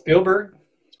Jaws? Spielberg.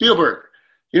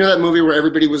 You know that movie where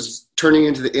everybody was turning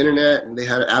into the internet and they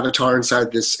had an avatar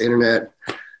inside this internet?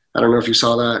 I don't know if you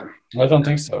saw that. I don't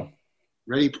think so.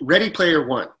 Ready Player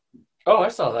One. Oh, I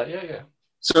saw that. Yeah.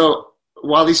 So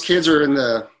while these kids are in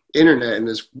the internet, in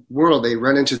this world, they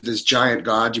run into this giant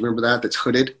god. Do you remember that? That's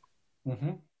hooded.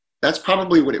 Mm-hmm. That's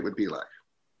probably what it would be like.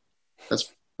 That's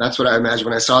what I imagined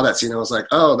when I saw that scene. I was like,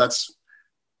 oh, that's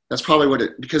probably what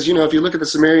it, because, you know, if you look at the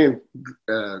Sumerian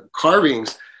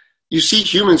carvings, you see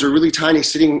humans are really tiny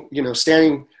sitting next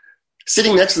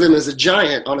to them as a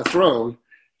giant on a throne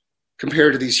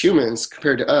compared to these humans,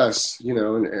 compared to us, you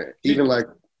know, and even like,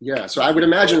 yeah. So I would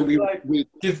imagine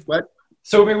what?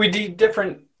 So we'd be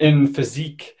different in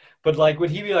physique, but like,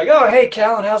 would he be like, oh, hey,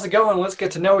 Callan, how's it going? Let's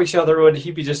get to know each other. Or would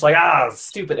he be just like,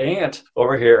 stupid ant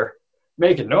over here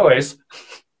making noise?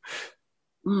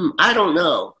 I don't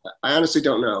know. I honestly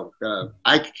don't know.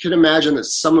 I could imagine that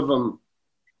some of them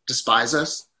despise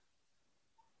us.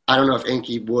 I don't know if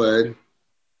Enki would.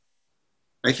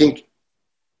 I don't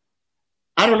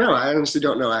know. I honestly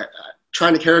don't know.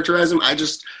 Trying to characterize them, I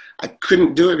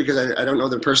couldn't do it because I don't know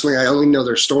them personally. I only know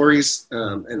their stories,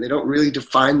 and they don't really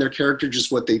define their character,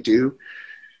 just what they do.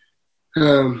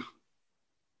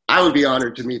 I would be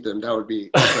honored to meet them. That would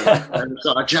be, I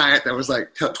saw a giant that was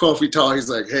like 12 feet tall. He's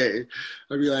like, hey.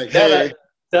 I'd be like, hey.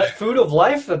 That food of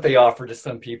life that they offer to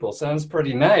some people sounds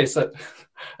pretty nice.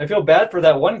 I feel bad for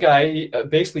that one guy.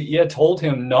 Basically, Ea told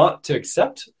him not to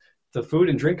accept the food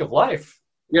and drink of life.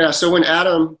 Yeah, so when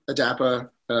Adam Adapa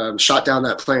shot down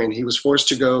that plane, he was forced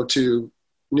to go to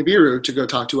Nibiru to go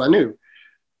talk to Anu.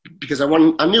 Because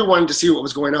Anu wanted to see what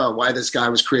was going on, why this guy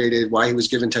was created, why he was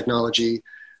given technology,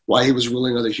 why he was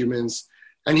ruling other humans.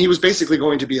 And he was basically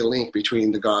going to be a link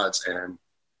between the gods and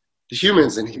the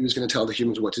humans, and he was going to tell the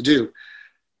humans what to do.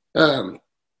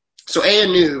 So Ea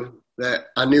knew that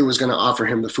Anu was going to offer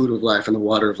him the food of life and the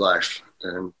water of life.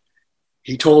 And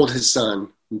he told his son,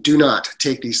 do not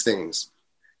take these things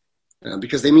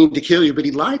because they mean to kill you, but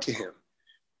he lied to him.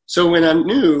 So when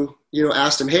Anu,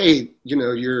 asked him, hey,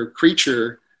 your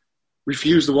creature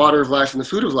refused the water of life and the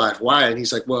food of life. Why? And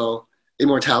he's like, well,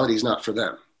 immortality is not for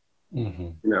them.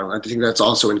 Mm-hmm. I think that's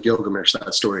also in Gilgamesh.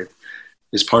 That story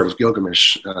is part of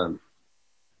Gilgamesh.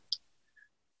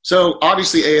 So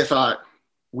obviously Ea thought,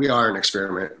 we are an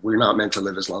experiment. We're not meant to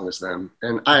live as long as them.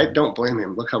 And I don't blame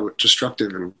him. Look how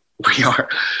destructive we are,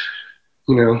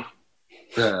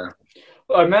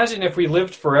 I imagine if we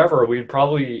lived forever, we'd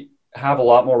probably have a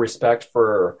lot more respect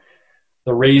for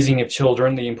the raising of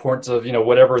children, the importance of,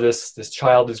 whatever this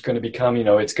child is going to become,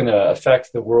 it's going to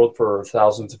affect the world for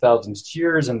thousands of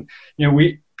years. And,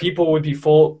 people would be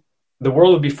the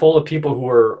world would be full of people who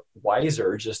are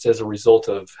wiser just as a result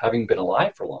of having been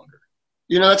alive for longer.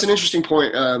 That's an interesting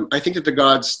point. I think that the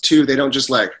gods too, they don't just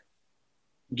like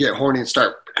get horny and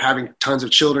start having tons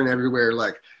of children everywhere.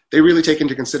 Like they really take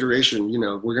into consideration,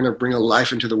 we're going to bring a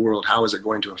life into the world. How is it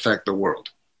going to affect the world?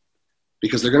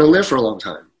 Because they're going to live for a long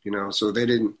time, so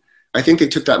I think they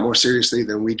took that more seriously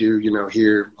than we do.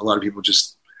 Here, a lot of people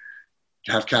just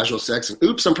have casual sex and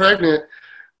oops, I'm pregnant,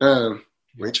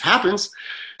 which happens,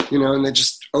 and they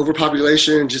just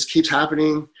overpopulation just keeps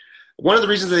happening. One of the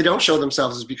reasons they don't show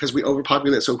themselves is because we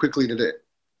overpopulate so quickly today.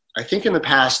 I think in the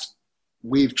past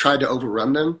we've tried to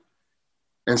overrun them.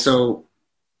 And so,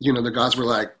 the gods were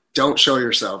like, don't show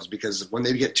yourselves because when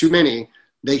they get too many,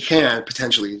 they can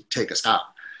potentially take us out.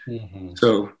 Mm-hmm.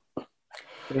 So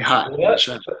they hide.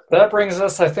 That brings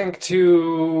us, I think,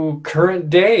 to current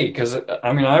day. Because,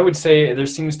 I would say there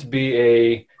seems to be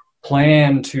a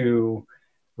plan to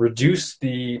reduce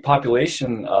the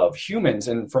population of humans.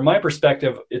 And from my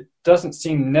perspective, it doesn't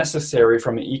seem necessary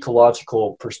from an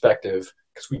ecological perspective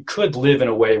because we could live in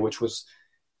a way which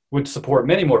would support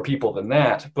many more people than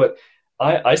that. But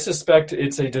I suspect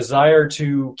it's a desire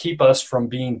to keep us from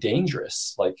being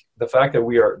dangerous. Like the fact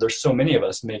that there's so many of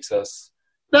us makes us.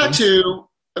 That too.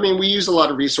 We use a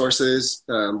lot of resources.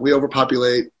 We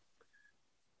overpopulate.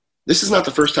 This is not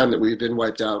the first time that we've been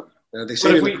wiped out. They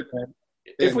say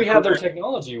if we had their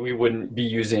technology, we wouldn't be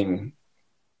using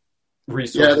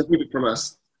resources. Yeah, they keep it from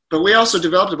us. But we also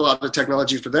developed a lot of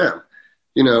technology for them.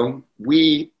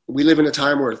 We live in a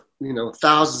time where,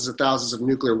 thousands and thousands of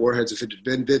nuclear warheads have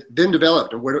been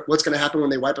developed. And what's going to happen when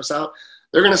they wipe us out?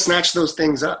 They're going to snatch those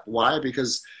things up. Why?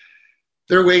 Because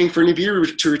they're waiting for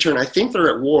Nibiru to return. I think they're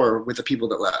at war with the people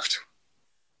that left.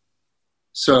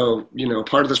 So,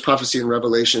 part of this prophecy in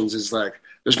Revelations is like,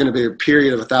 there's going to be a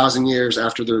period of 1,000 years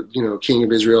after the, king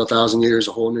of Israel, 1,000 years,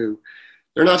 a whole new.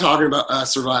 They're not talking about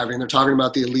us surviving. They're talking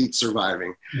about the elite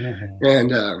surviving. Mm-hmm.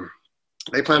 And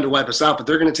they plan to wipe us out, but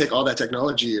they're going to take all that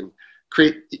technology and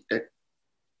create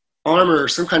armor or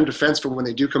some kind of defense for when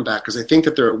they do come back, because they think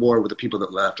that they're at war with the people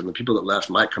that left, and the people that left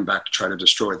might come back to try to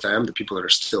destroy them, the people that are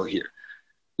still here.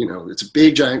 It's a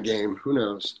big, giant game. Who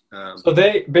knows? So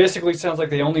they basically sounds like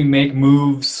they only make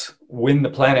moves when the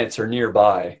planets are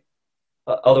nearby.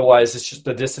 Otherwise, it's just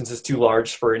the distance is too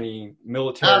large for any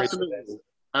military.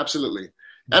 Absolutely.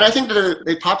 And I think that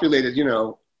they populated,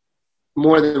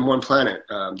 more than one planet.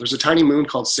 There's a tiny moon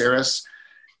called Ceres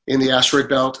in the asteroid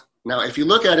belt. Now, if you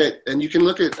look at it, and you can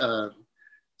look at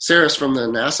Ceres from the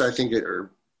NASA, I think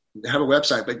or they have a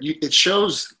website, but it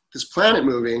shows this planet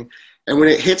moving, and when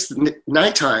it hits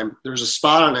nighttime, there's a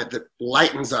spot on it that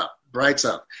lightens up, brights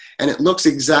up, and it looks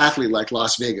exactly like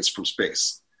Las Vegas from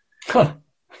space. Huh.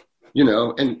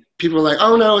 And people are like,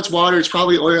 oh no, it's water, it's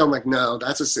probably oil. I'm like, no,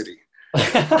 that's a city.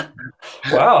 Wow,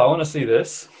 I want to see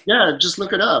this. Yeah, just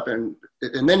look it up and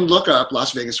then look up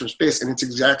Las Vegas from space, and it's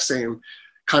exact same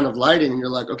kind of lighting. And you're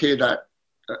like, okay, that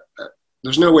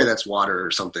there's no way that's water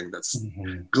or something that's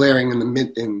glaring in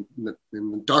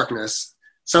the darkness.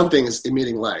 Something is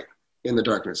emitting light in the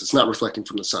darkness. It's not reflecting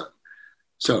from the sun.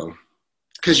 So,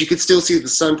 because you could still see the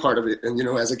sun part of it, and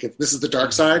as it gets, this is the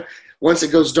dark side. Once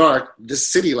it goes dark, this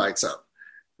city lights up.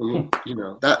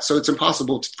 That. So it's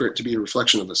impossible for it to be a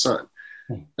reflection of the sun.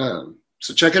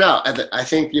 So check it out. I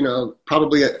think,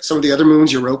 probably at some of the other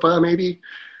moons, Europa, maybe.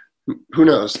 Who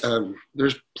knows?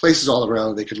 There's places all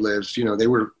around they could live. They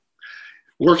were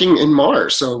working in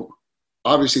Mars. So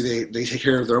obviously they take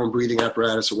care of their own breathing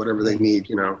apparatus or whatever they need,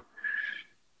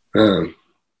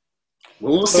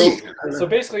 we'll see. So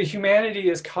basically humanity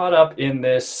is caught up in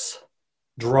this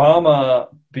drama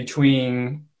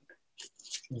between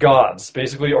gods,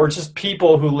 basically, or just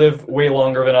people who live way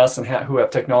longer than us and who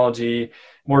have technology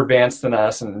more advanced than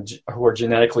us and who are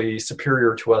genetically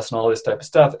superior to us and all this type of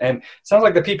stuff. And it sounds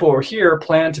like the people who are here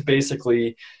plan to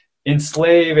basically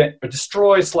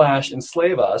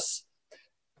destroy/enslave us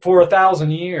for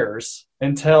 1,000 years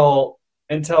until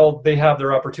they have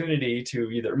their opportunity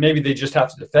to either, maybe they just have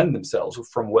to defend themselves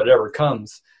from whatever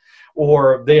comes,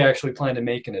 or they actually plan to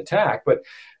make an attack. But,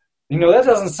 that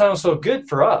doesn't sound so good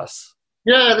for us.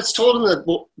 Yeah, that's told in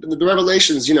the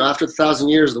Revelations, after 1,000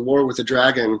 years, the war with the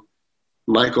dragon,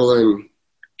 Michael and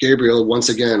Gabriel once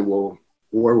again will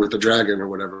war with the dragon or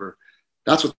whatever.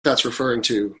 That's what that's referring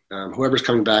to. Whoever's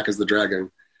coming back as the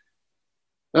dragon.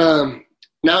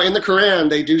 Now, in the Quran,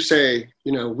 they do say,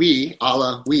 we,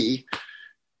 Allah, we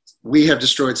have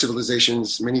destroyed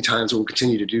civilizations many times and will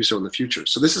continue to do so in the future.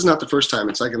 So this is not the first time.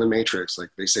 It's like in the Matrix. Like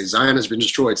they say, Zion has been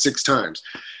destroyed 6 times.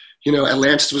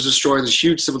 Atlantis was destroyed, this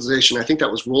huge civilization. I think that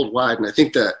was worldwide. And I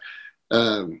think that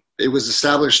it was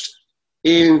established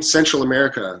in Central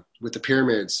America with the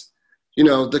pyramids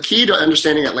The key to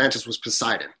understanding Atlantis was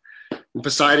Poseidon. And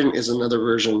Poseidon is another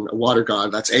version, a water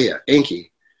god. That's Ea,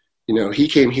 Enki. He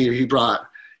came here.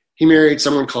 He married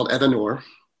someone called Evanor,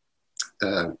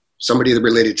 somebody that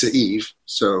related to Eve.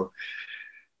 So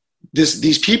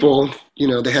these people,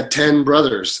 they had 10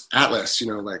 brothers. Atlas,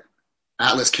 like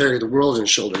Atlas carried the world on his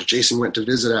shoulders. Jason went to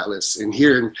visit Atlas. And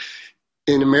here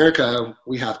in America,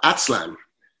 we have Aztlan.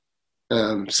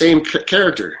 Same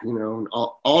character,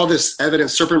 all this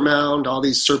evidence, Serpent Mound, all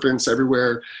these serpents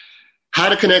everywhere. How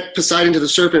to connect Poseidon to the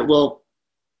serpent? Well,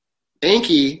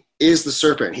 Enki is the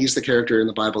serpent. He's the character in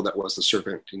the Bible that was the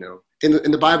serpent. In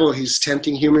the Bible, he's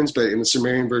tempting humans, but in the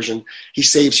Sumerian version, he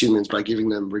saves humans by giving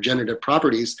them regenerative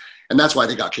properties, and that's why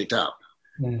they got kicked out.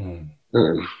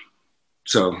 Mm-hmm.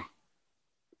 So,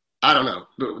 I don't know.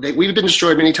 We've been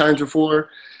destroyed many times before.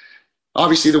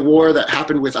 Obviously, the war that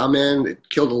happened with Amen, it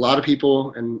killed a lot of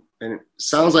people, and it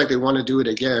sounds like they want to do it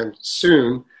again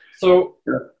soon. So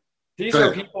these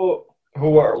are people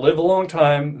who live a long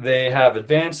time. They have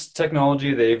advanced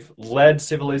technology. They've led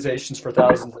civilizations for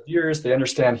thousands of years. They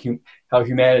understand how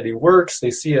humanity works.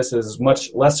 They see us as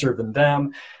much lesser than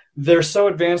them. They're so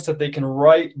advanced that they can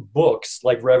write books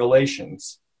like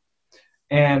Revelations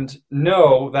and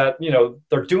know that,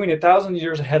 they're doing it thousands of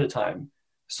years ahead of time,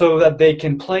 so that they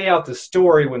can play out the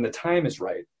story when the time is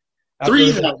right.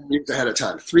 3,000 years ahead of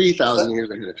time. 3,000 years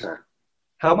ahead of time.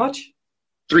 How much?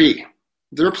 3.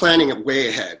 They're planning it way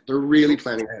ahead. They're really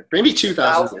planning ahead. Maybe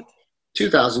 2,000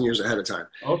 years ahead of time.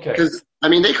 Okay. Because,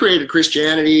 they created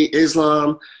Christianity,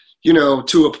 Islam,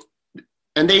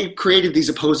 and they created these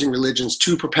opposing religions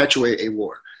to perpetuate a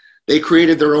war. They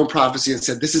created their own prophecy and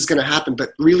said, this is going to happen,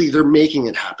 but really they're making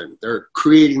it happen. They're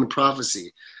creating the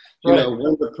prophecy. Right.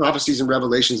 One of the prophecies in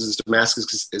Revelations is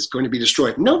Damascus is going to be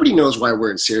destroyed. Nobody knows why we're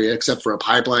in Syria except for a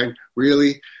pipeline.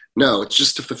 Really? No, it's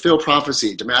just to fulfill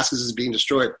prophecy. Damascus is being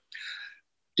destroyed.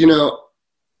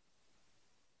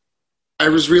 I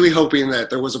was really hoping that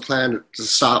there was a plan to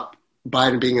stop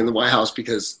Biden being in the White House,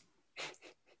 because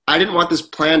I didn't want this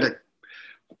plan to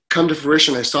come to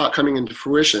fruition. I saw it coming into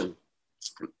fruition.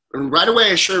 And right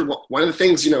away, one of the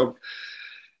things,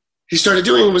 he started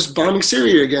doing was bombing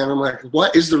Syria again. I'm like,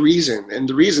 what is the reason? And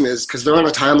the reason is because they're on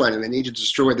a timeline and they need to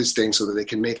destroy these things so that they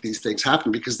can make these things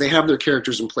happen, because they have their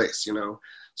characters in place,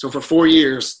 So for 4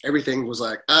 years, everything was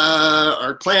like,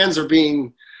 our plans are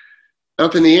being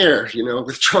up in the air,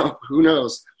 with Trump. Who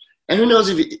knows? And who knows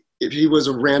if he was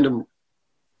a random,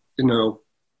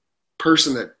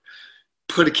 person that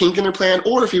put a kink in their plan,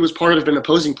 or if he was part of an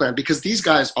opposing plan, because these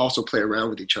guys also play around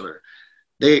with each other.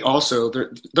 They're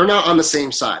not on the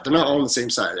same side. They're not all on the same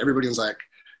side. Everybody's like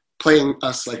playing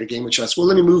us like a game of chess. Well,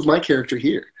 let me move my character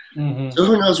here. Mm-hmm. So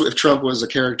who knows if Trump was a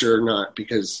character or not,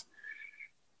 because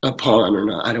a pawn or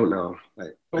not. I don't know. I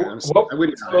wouldn't. So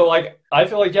I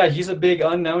feel like, he's a big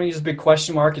unknown. He's a big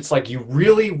question mark. It's like you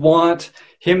really want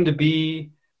him to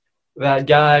be that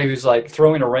guy who's like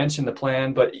throwing a wrench in the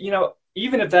plan. But,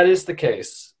 even if that is the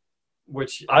case,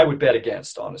 which I would bet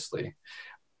against, honestly,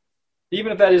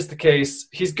 even if that is the case,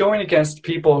 he's going against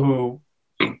people who,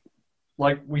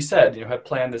 like we said, have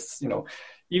planned this,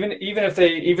 even if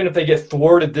they get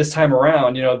thwarted this time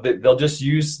around, they'll just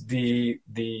use the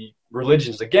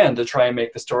religions again to try and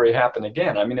make the story happen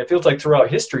again. It feels like throughout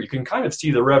history, you can kind of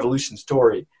see the revolution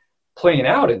story playing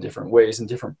out in different ways in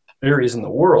different areas in the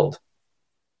world.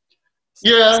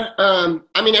 Yeah.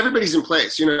 Everybody's in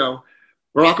place,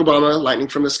 Barack Obama, lightning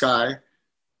from the sky,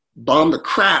 bombed the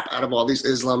crap out of all these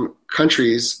Islam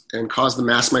countries and caused the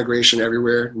mass migration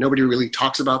everywhere. Nobody really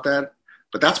talks about that,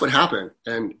 but that's what happened.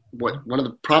 And one of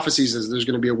the prophecies is there's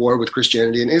going to be a war with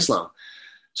Christianity and Islam.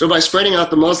 So by spreading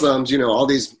out the Muslims, all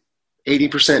these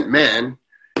 80% men,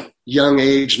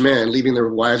 young-aged men, leaving their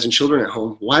wives and children at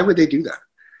home, why would they do that?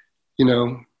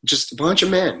 Just a bunch of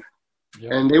men.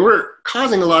 Yeah. And they were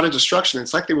causing a lot of destruction.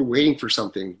 It's like they were waiting for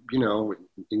something.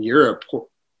 In Europe,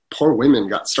 poor women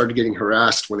started getting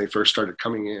harassed when they first started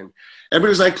coming in. Everybody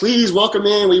was like, please welcome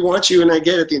in. We want you. And I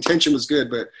get it. The intention was good,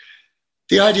 but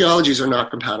the ideologies are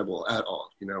not compatible at all,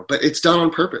 but it's done on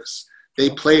purpose. They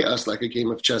play us like a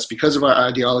game of chess. Because of our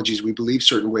ideologies, we believe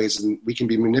certain ways and we can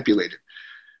be manipulated,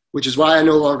 which is why I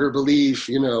no longer believe,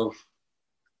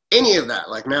 any of that.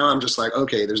 Like now I'm just like,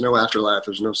 okay, there's no afterlife.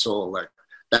 There's no soul. Like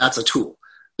that's a tool.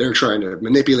 They're trying to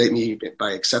manipulate me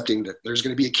by accepting that there's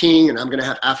going to be a king and I'm going to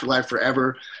have afterlife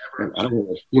forever. And I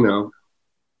don't,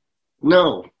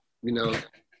 no,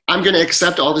 I'm going to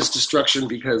accept all this destruction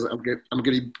because I'm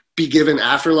going to be given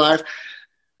afterlife.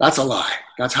 That's a lie.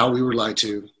 That's how we were lied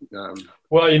to.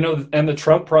 Well, and the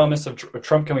Trump promise of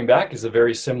Trump coming back is a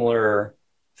very similar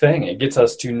thing. It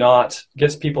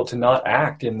gets people to not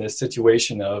act in this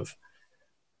situation of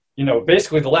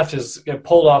basically the left has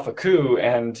pulled off a coup,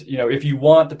 and if you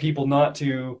want the people not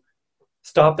to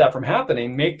stop that from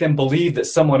happening, make them believe that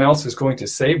someone else is going to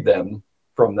save them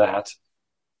from that.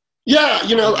 Yeah,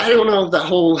 I don't know that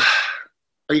whole,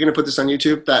 are you going to put this on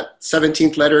YouTube, that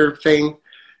 17th letter thing?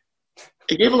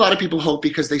 It gave a lot of people hope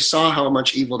because they saw how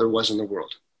much evil there was in the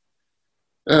world.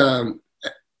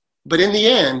 But in the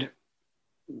end,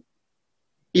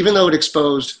 even though it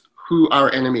exposed who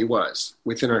our enemy was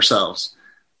within ourselves,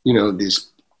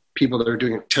 these people that are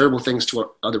doing terrible things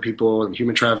to other people and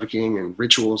human trafficking and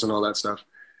rituals and all that stuff,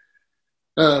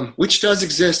 which does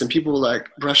exist, and people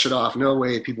brush it off. No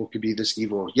way people could be this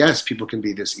evil. Yes, people can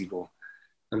be this evil,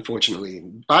 unfortunately.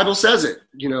 Bible says it,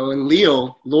 in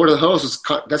Leo, Lord of the Hosts,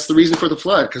 that's the reason for the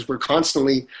flood, because we're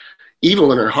constantly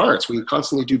evil in our hearts. We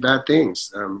constantly do bad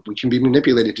things. We can be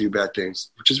manipulated to do bad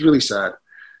things, which is really sad.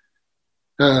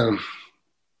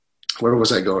 Where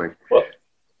was I going? Well,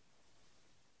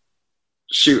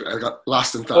 shoot, I got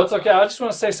lost in thought. Well, it's okay. I just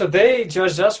want to say, so they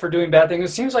judged us for doing bad things.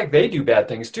 It seems like they do bad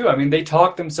things too. I mean, they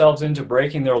talk themselves into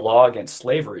breaking their law against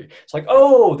slavery. It's like,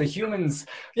 oh, the humans,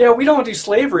 we don't do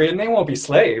slavery, and they won't be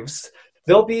slaves.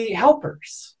 They'll be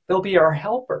helpers. They'll be our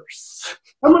helpers.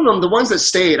 Some of them, the ones that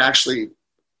stayed, actually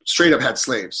straight up had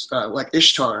slaves. Like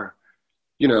Ishtar,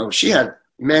 she had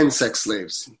men sex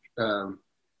slaves.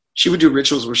 She would do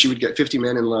rituals where she would get 50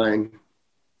 men in line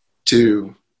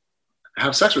to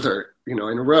have sex with her, in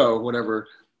a row, whatever.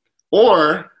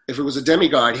 Or if it was a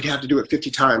demigod, he'd have to do it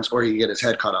 50 times or he'd get his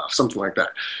head cut off, something like that.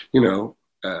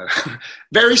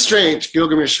 Very strange.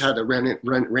 Gilgamesh had to ran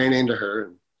into her.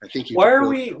 And I think why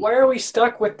are we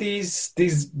stuck with these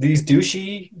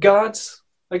douchey gods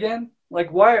again?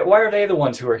 Like, why are they the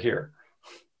ones who are here?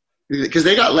 Because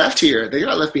they got left here. They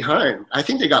got left behind. I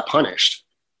think they got punished.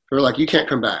 They were like, you can't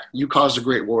come back. You caused a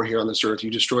great war here on this earth. You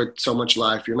destroyed so much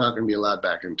life. You're not going to be allowed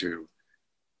back into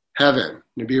heaven,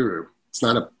 Nibiru. It's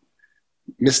not a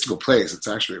mystical place. It's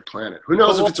actually a planet. Who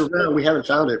knows if it's around? We haven't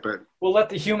found it, but we'll let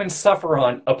the humans suffer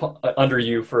under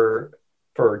you for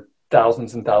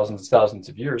thousands and thousands and thousands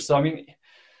of years. So, I mean,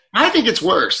 I think it's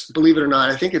worse, believe it or not.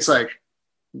 I think it's like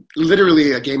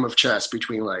literally a game of chess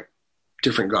between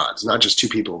different gods, not just two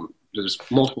people. There's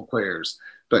multiple players.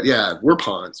 But yeah, we're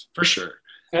pawns, for sure.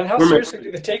 And how seriously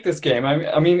do they take this game?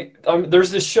 I mean,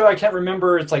 there's this show, I can't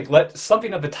remember, it's like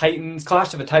something of the Titans,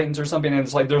 Clash of the Titans or something, and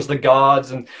it's like there's the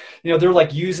gods, and they're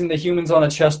like using the humans on a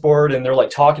chessboard, and they're like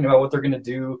talking about what they're going to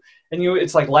do, and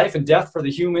it's like life and death for the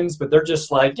humans, but they're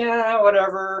just like, yeah,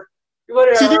 whatever.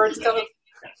 See,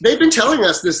 they've been telling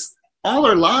us this all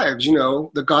our lives,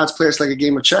 the gods play us like a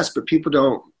game of chess, but people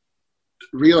don't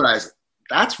realize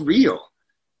that's real.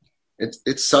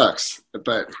 It sucks,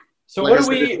 but... So what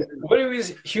do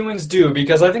we humans do?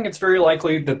 Because I think it's very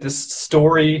likely that this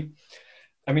story,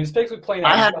 I mean, it's basically playing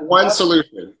out. I had one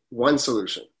solution.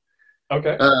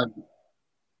 Okay.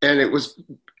 And it was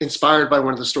inspired by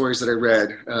one of the stories that I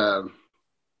read.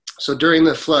 So during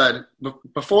the flood,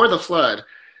 before the flood,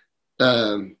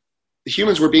 the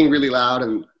humans were being really loud,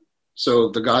 and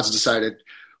so the gods decided,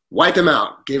 wipe them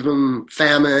out, give them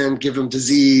famine, give them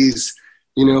disease,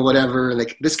 whatever.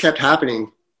 And this kept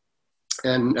happening.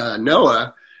 And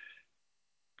Noah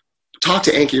talked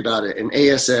to Enki about it, and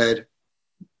Ea said,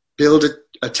 build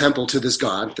a temple to this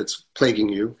god that's plaguing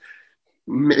you,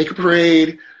 make a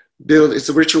parade, it's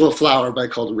a ritual of flour, but I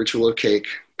call it a ritual of cake,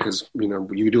 because,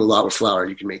 you do a lot with flour,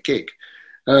 you can make cake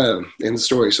in the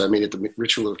story, so I made it the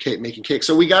ritual of cake, making cake.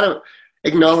 So we got to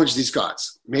acknowledge these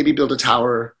gods, maybe build a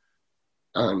tower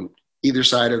on either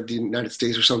side of the United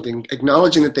States or something,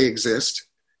 acknowledging that they exist,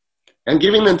 and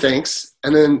giving them thanks,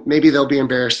 and then maybe they'll be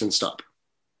embarrassed and stop.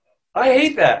 I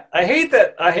hate that. I hate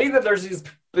that there's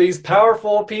these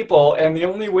powerful people, and the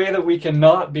only way that we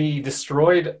cannot be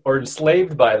destroyed or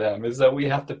enslaved by them is that we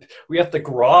have to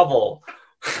grovel.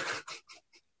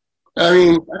 I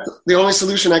mean, that's the only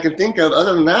solution I can think of.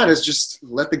 Other than that is just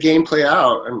let the game play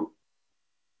out. And,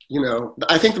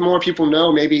 I think the more people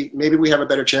know, maybe we have a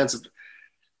better chance of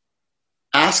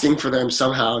asking for them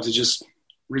somehow to just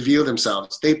reveal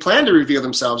themselves. They plan to reveal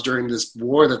themselves during this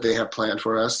war that they have planned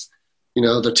for us.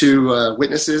 The two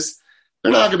witnesses,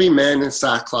 they're not going to be men in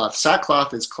sackcloth.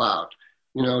 Sackcloth is cloud.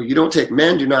 You don't take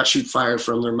men, do not shoot fire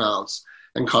from their mouths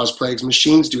and cause plagues.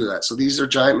 Machines do that. So these are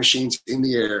giant machines in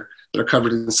the air that are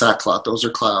covered in sackcloth. Those are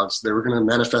clouds. They were going to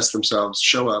manifest themselves,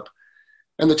 show up.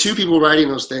 And the two people writing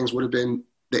those things would have been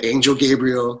the angel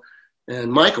Gabriel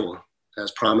and Michael,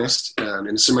 as promised,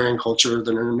 in Sumerian culture,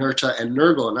 the Ninurta and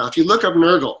Nergal. Now, if you look up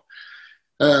Nergal,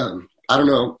 I don't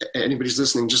know, anybody's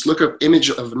listening, just look up image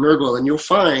of Nergal, and you'll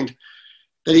find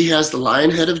that he has the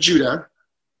lion head of Judah,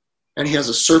 and he has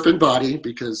a serpent body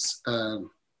because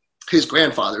his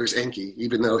grandfather is Enki,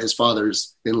 even though his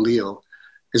father's Enlil.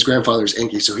 His grandfather is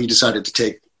Enki, so he decided to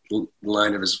take the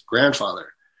line of his grandfather.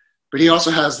 But he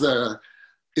also has the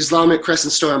Islamic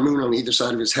crescent star moon on either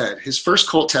side of his head. His first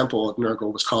cult temple at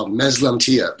Nergal was called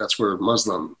Meslemtia. That's where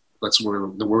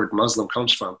the word Muslim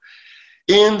comes from.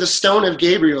 In the Stone of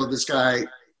Gabriel, this guy,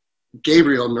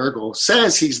 Gabriel Nergal,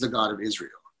 says he's the God of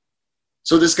Israel.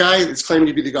 So this guy that's claiming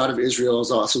to be the God of Israel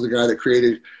is also the guy that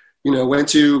created, went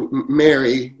to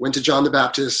Mary, went to John the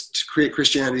Baptist to create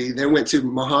Christianity, then went to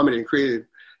Muhammad and created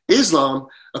Islam,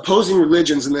 opposing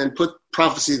religions, and then put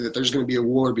prophecy that there's going to be a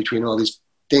war between all these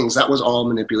things. That was all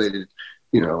manipulated,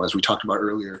 as we talked about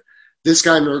earlier. This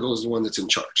guy, Nergal, is the one that's in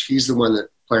charge. He's the one that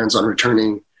plans on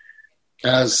returning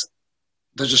as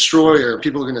the destroyer.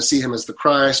 People are going to see him as the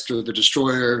Christ or the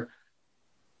destroyer.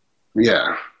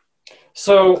 Yeah.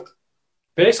 So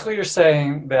basically you're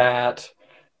saying that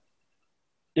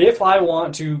if I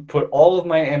want to put all of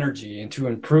my energy into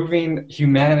improving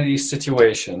humanity's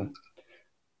situation,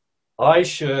 I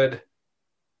should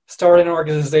start an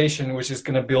organization which is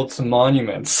going to build some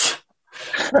monuments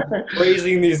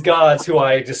praising these gods who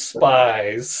I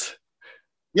despise.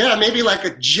 Yeah, maybe like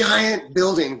a giant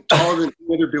building, taller than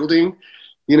any other building,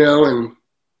 and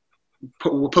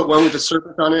we'll put one with a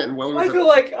serpent on it and one with I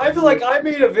feel like I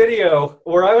made a video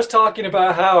where I was talking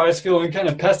about how I was feeling kind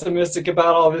of pessimistic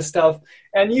about all this stuff,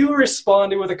 and you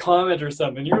responded with a comment or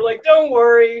something. You were like, "Don't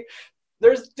worry,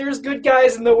 there's good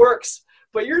guys in the works."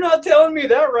 But you're not telling me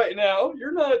that right now.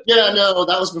 You're not. Yeah, no,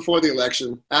 that was before the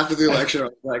election. After the election, I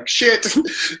was like, shit,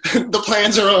 the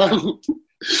plans are on.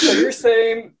 So you're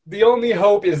saying the only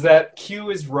hope is that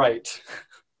Q is right.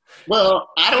 Well,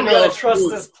 I don't know. You gotta trust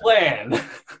this plan.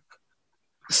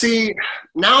 See,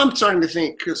 now I'm starting to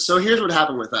think. So here's what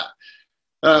happened with that.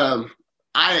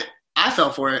 I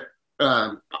fell for it.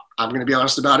 I'm going to be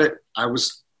honest about it. I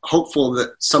was hopeful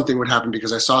that something would happen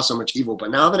because I saw so much evil.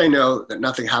 But now that I know that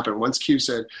nothing happened, once Q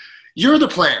said, "You're the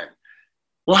plan."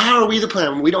 Well, how are we the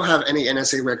plan? We don't have any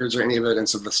NSA records or any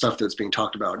evidence of the stuff that's being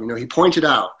talked about. He pointed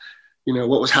out,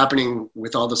 what was happening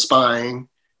with all the spying.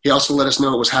 He also let us know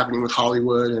what was happening with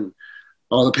Hollywood and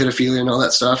all the pedophilia and all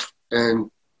that stuff. And,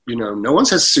 no one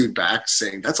has sued back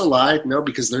saying that's a lie. No,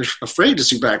 because they're afraid to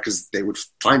sue back because they would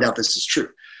find out this is true.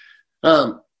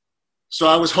 So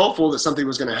I was hopeful that something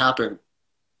was going to happen.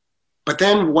 But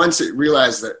then once it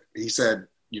realized that he said,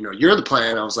 "You're the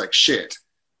plan," I was like, shit,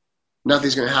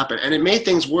 nothing's going to happen. And it made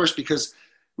things worse because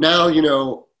now,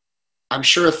 I'm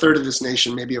sure a third of this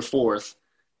nation, maybe a fourth,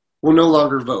 will no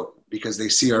longer vote because they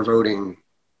see our voting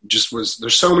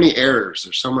there's so many errors.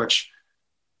 There's so much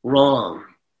wrong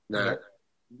that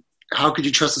how could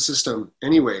you trust the system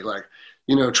anyway? Like,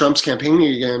 Trump's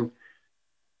campaigning again.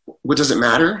 What does it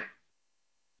matter?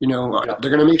 They're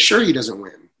going to make sure he doesn't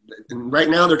win. And right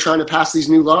now they're trying to pass these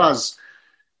new laws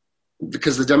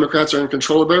because the Democrats are in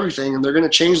control of everything, and they're going to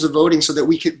change the voting so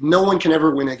that no one can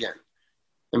ever win again.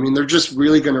 I mean, they're just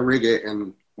really going to rig it.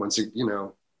 And once it,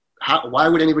 why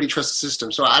would anybody trust the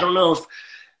system? So I don't know if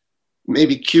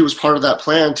maybe Q was part of that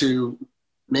plan to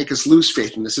make us lose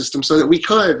faith in the system so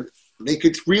that they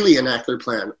could really enact their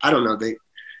plan. I don't know.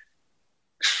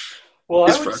 Well,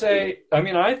 I would say,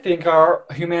 I think our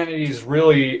humanity's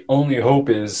really only hope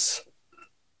is,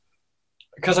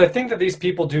 because I think that these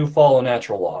people do follow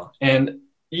natural law, and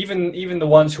even the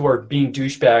ones who are being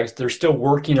douchebags, they're still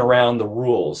working around the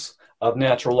rules of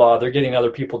natural law. They're getting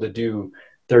other people to do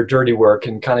their dirty work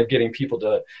and kind of getting people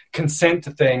to consent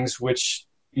to things which,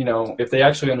 if they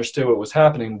actually understood what was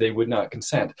happening, they would not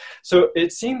consent. So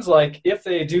it seems like if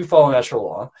they do follow natural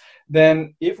law,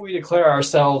 then if we declare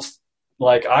ourselves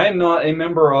like, I am not a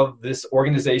member of this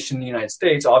organization in the United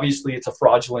States, obviously it's a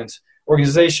fraudulent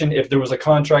organization. If there was a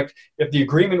contract, if the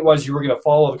agreement was you were going to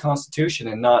follow the Constitution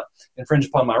and not infringe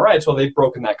upon my rights, well, they've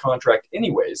broken that contract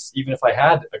anyways, even if I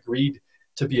had agreed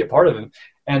to be a part of it.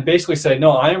 And basically say,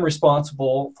 no, I am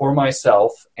responsible for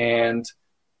myself, and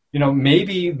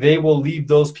maybe they will leave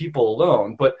those people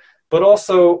alone. But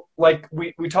also, like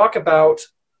we talk about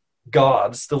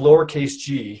gods, the lowercase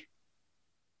g,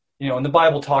 and the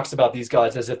Bible talks about these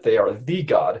gods as if they are the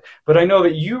God. But I know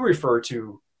that you refer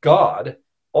to God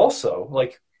also,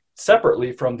 like,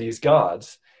 separately from these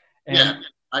gods. And yeah,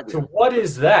 I do. So what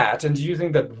is that? And do you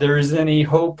think that there is any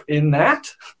hope in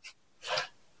that?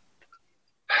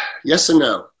 Yes and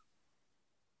no.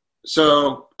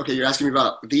 So, okay, you're asking me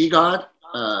about the God?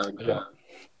 Yeah.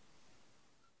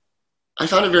 I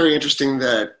found it very interesting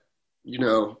that,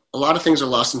 a lot of things are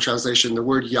lost in translation. The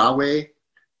word Yahweh,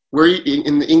 where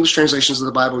in the English translations of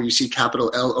the Bible, you see capital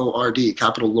Lord,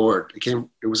 capital Lord.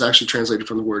 It was actually translated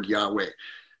from the word Yahweh,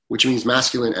 which means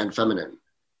masculine and feminine.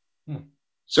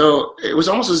 So it was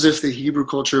almost as if the Hebrew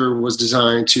culture was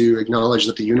designed to acknowledge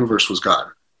that the universe was God.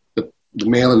 The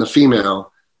male and the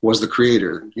female was the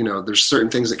creator. There's certain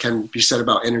things that can be said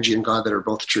about energy and God that are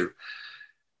both true.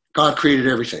 God created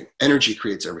everything. Energy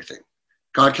creates everything.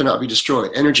 God cannot be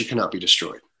destroyed. Energy cannot be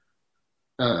destroyed.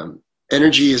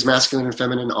 Energy is masculine and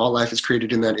feminine. All life is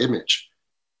created in that image.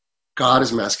 God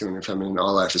is masculine and feminine.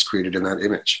 All life is created in that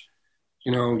image.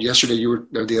 Yesterday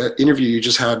the interview you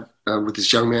just had with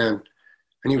this young man,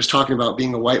 and he was talking about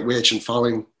being a white witch and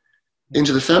falling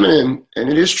into the feminine. And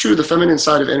it is true, the feminine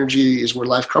side of energy is where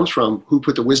life comes from. Who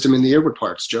put the wisdom in the inward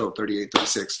parts? Job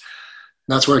 38:36.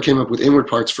 That's where I came up with inward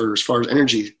parts for as far as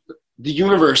energy. The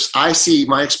universe, I see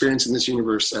my experience in this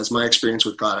universe as my experience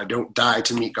with God. I don't die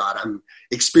to meet God. I'm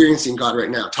experiencing God right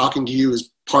now. Talking to you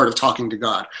is part of talking to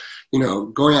God.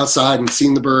 Going outside and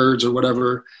seeing the birds or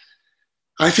whatever.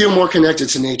 I feel more connected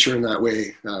to nature in that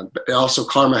way. But also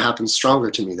karma happens stronger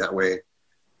to me that way.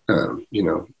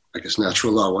 I guess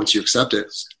natural law once you accept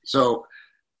it. So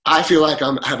I feel like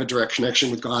I have a direct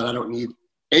connection with God. I don't need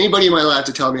anybody in my life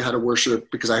to tell me how to worship,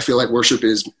 because I feel like worship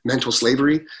is mental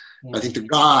slavery. Mm-hmm. I think the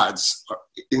gods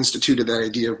instituted that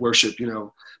idea of worship.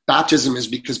 Baptism is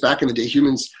because back in the day,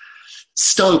 humans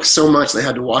stunk so much they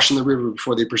had to wash in the river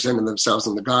before they presented themselves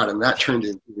unto God, and that turned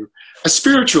into a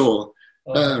spiritual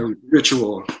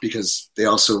ritual, because they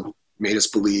also made us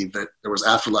believe that there was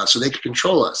afterlife so they could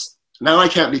control us. Now I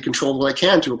can't be controlled, but I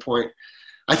can to a point.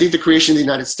 I think the creation of the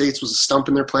United States was a stump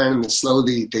in their plan, and then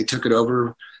slowly they took it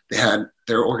over. They had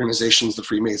their organizations, the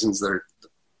Freemasons that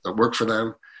work for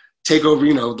them, take over.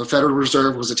 The Federal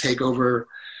Reserve was a takeover.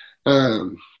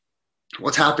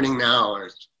 What's happening now?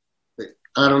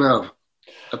 I don't know.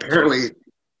 Apparently,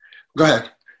 go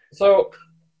ahead. So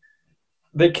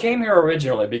they came here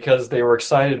originally because they were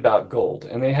excited about gold,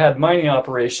 and they had mining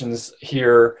operations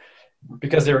here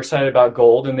because they were excited about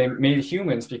gold, and they made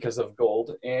humans because of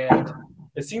gold. And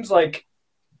it seems like,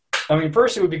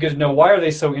 first it would be good to know, why are they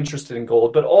so interested in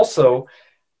gold? But also,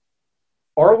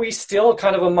 are we still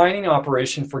kind of a mining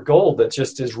operation for gold that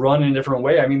just is run in a different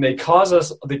way? They cause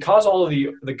all of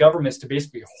the governments to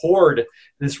basically hoard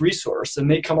this resource, and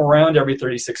they come around every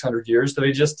 3,600 years. Do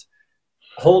they just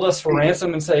hold us for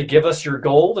ransom and say, give us your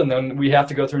gold, and then we have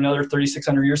to go through another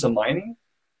 3,600 years of mining?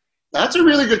 That's a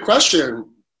really good question.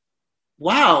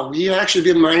 Wow, we actually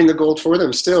been mining the gold for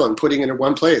them still and putting it in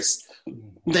one place.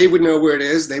 They would know where it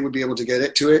is. They would be able to get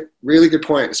it to it. Really good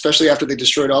point. Especially after they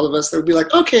destroyed all of us, they would be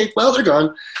like, okay, well, they're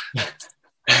gone.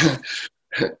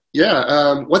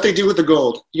 Yeah, what they do with the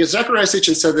gold. Zecharia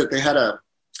Sitchin said that they had a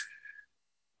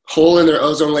hole in their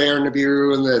ozone layer in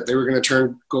Nibiru, and that they were going to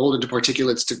turn gold into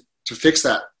particulates to fix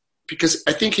that. Because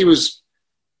I think he was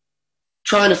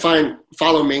trying to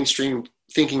follow mainstream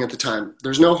thinking at the time.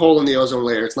 There's no hole in the ozone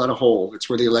layer. It's not a hole. It's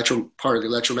where the part of the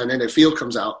electromagnetic field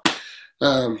comes out.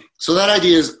 So that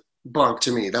idea is bunk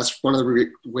to me. That's one of the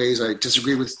ways I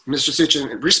disagree with Mr.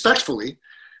 Sitchin, respectfully,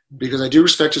 because I do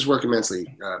respect his work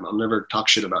immensely. I'll never talk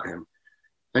shit about him.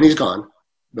 And he's gone.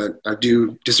 But I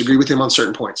do disagree with him on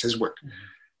certain points, his work. Mm-hmm.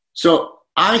 So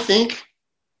I think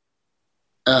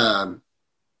the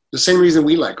same reason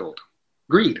we like gold.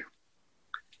 Greed.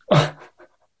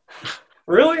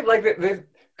 Really?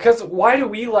 Because why do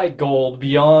we like gold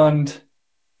beyond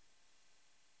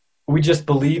we just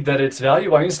believe that it's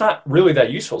valuable? It's not really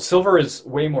that useful. Silver is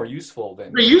way more useful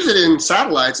than... They use it in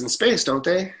satellites in space, don't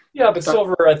they? Yeah, but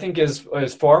silver, I think, is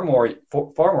far more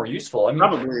useful.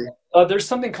 Probably. There's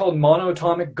something called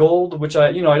monoatomic gold, which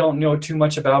I don't know too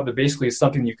much about, but basically it's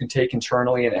something you can take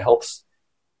internally, and it helps.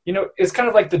 It's kind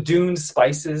of like the dune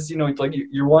spices. Like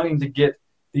you're wanting to get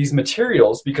these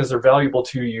materials because they're valuable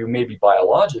to you, maybe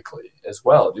biologically as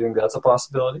well. Do you think that's a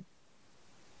possibility?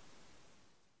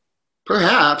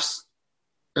 Perhaps.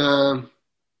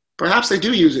 Perhaps they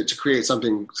do use it to create some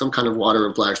kind of water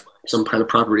of life, some kind of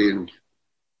property.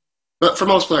 But for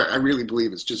most part, I really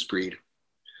believe it's just greed.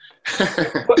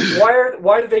 But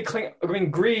why do they cling?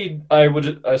 Greed, I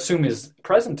would assume, is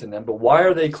present in them, but why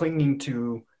are they clinging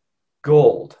to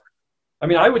gold?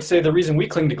 I would say the reason we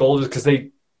cling to gold is because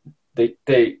they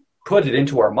put it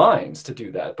into our minds to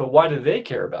do that. But why do they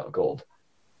care about gold?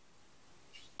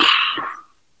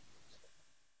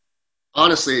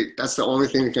 Honestly, that's the only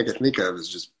thing I can think of is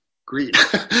just greed.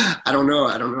 I don't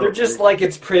know. They're just like,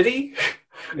 it's pretty.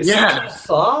 It's kind of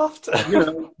soft.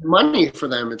 Money for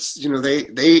them. It's,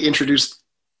 they introduced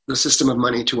the system of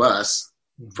money to us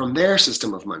from their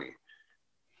system of money.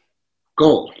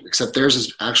 Gold, except theirs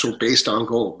is actual based on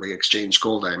gold. They exchange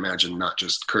gold, I imagine, not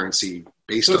just currency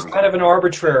based on gold. So it's kind of an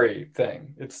arbitrary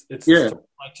thing. It's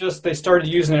like just they started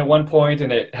using it at one point,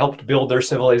 and it helped build their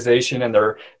civilization and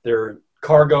their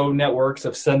cargo networks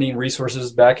of sending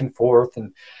resources back and forth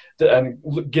and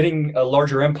getting a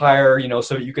larger empire,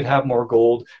 so you could have more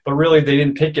gold. But really, they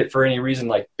didn't pick it for any reason.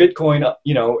 Like Bitcoin,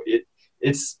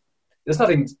 there's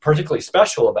nothing particularly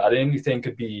special about it. Anything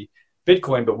could be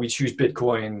Bitcoin, but we choose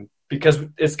Bitcoin because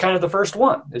it's kind of the first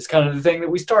one. It's kind of the thing that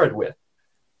we started with.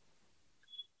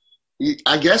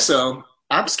 I guess so.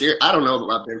 I'm scared. I don't know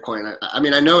about Bitcoin. I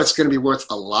mean, I know it's going to be worth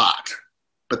a lot,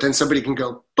 but then somebody can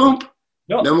go, boom,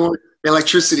 no more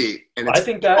electricity. And it's I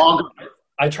think that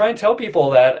I try and tell people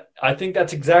that I think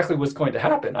that's exactly what's going to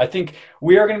happen. I think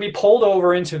we are going to be pulled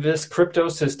over into this crypto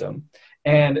system,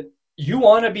 and you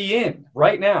want to be in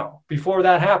right now before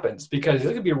that happens, because it's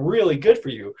going to be really good for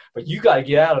you, but you got to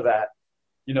get out of that.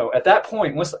 At that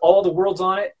point, once all the world's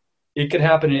on it, it could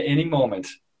happen at any moment.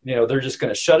 They're just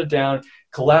going to shut it down,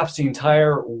 collapse the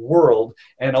entire world,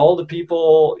 and all the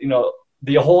people,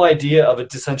 the whole idea of a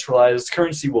decentralized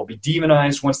currency will be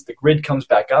demonized once the grid comes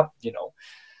back up,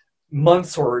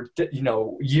 months or,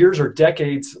 years or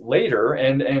decades later.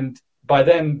 And by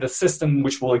then the system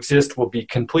which will exist will be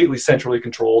completely centrally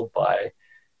controlled by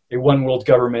a one world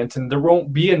government, and there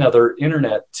won't be another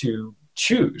internet to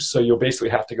choose. So you'll basically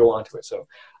have to go onto it. So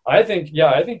I think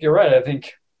you're right. I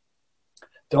think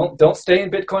don't stay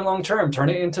in Bitcoin long term. Turn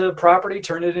it into property,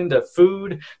 turn it into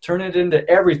food, turn it into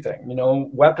everything,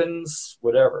 weapons,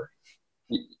 whatever.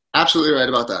 Absolutely right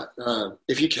about that.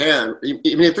 If you can,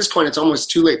 even at this point, it's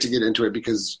almost too late to get into it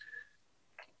because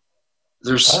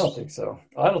there's. I don't think so.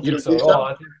 I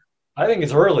think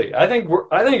it's early. I think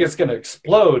it's going to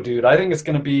explode, dude. I think it's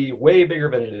going to be way bigger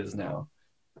than it is now.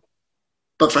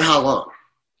 But for how long?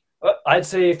 I'd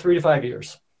say 3 to 5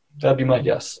 years. That'd be my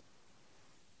guess.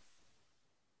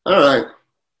 All right.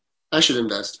 I should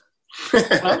invest.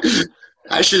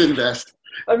 I should invest.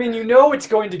 I mean, it's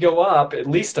going to go up at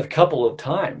least a couple of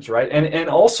times, right? And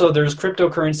also there's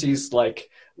cryptocurrencies like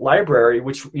Library,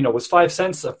 which, was 5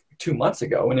 cents 2 months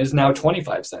ago and is now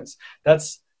 25 cents.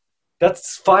 That's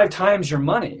 5 times your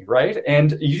money, right?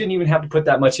 And you didn't even have to put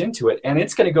that much into it. And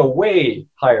it's going to go way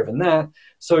higher than that.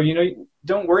 So,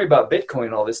 don't worry about Bitcoin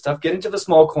and all this stuff. Get into the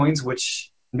small coins,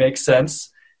 which makes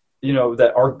sense.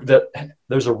 That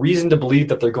there's a reason to believe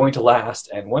that they're going to last.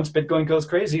 And once Bitcoin goes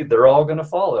crazy, they're all going to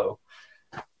follow.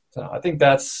 So I think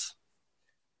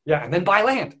and then buy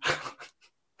land.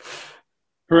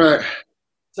 Right.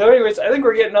 So anyways, I think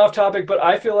we're getting off topic, but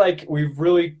I feel like we've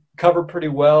really covered pretty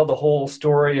well the whole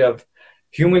story of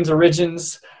humans'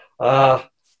 origins.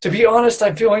 To be honest,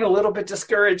 I'm feeling a little bit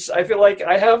discouraged. I feel like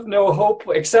I have no hope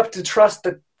except to trust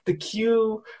that the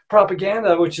Q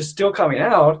propaganda, which is still coming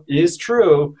out, is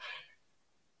true.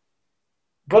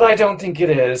 But I don't think it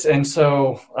is. And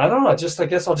so, I don't know, I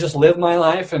guess I'll just live my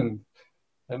life and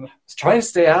try and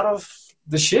stay out of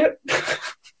the shit.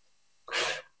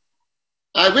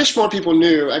 I wish more people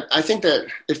knew. I think that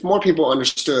if more people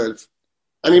understood,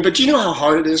 but do you know how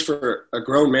hard it is for a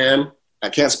grown man? I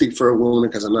can't speak for a woman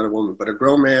because I'm not a woman, but a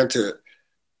grown man to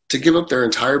give up their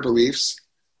entire beliefs.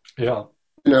 Yeah.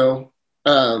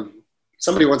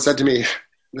 Somebody once said to me,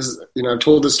 I've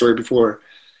told this story before.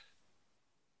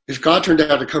 If God turned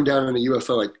out to come down in a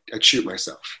UFO, I'd shoot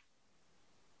myself.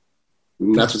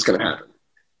 And that's what's going to happen.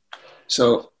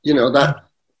 So, that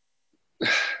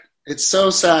it's so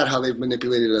sad how they've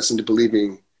manipulated us into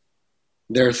believing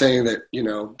their thing that,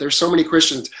 there's so many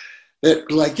Christians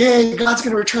that are like, yeah, God's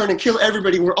going to return and kill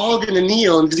everybody. We're all going to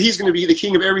kneel and he's going to be the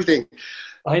king of everything.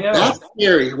 I know. That's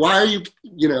scary. Why are you,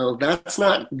 that's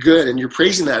not good. And you're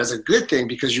praising that as a good thing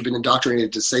because you've been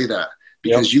indoctrinated to say that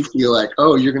because you feel like,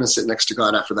 oh, you're going to sit next to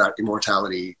God after that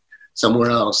immortality somewhere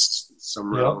else,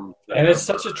 some realm. And it's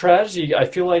such a tragedy. I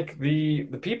feel like the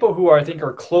people who I think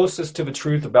are closest to the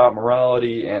truth about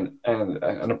morality and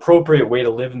an appropriate way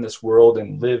to live in this world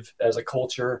and live as a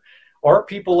culture are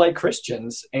people like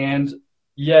Christians. And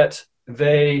yet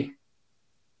they're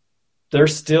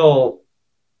still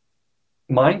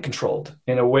mind controlled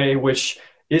in a way which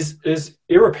is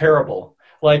irreparable.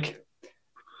 Like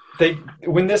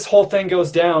when this whole thing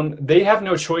goes down, they have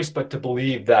no choice but to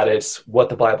believe that it's what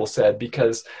the Bible said,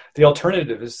 because the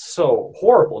alternative is so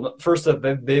horrible. First, that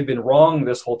they've been wrong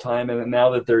this whole time, and now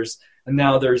there's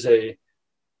a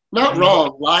not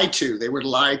wrong, lied to. They were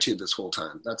lied to this whole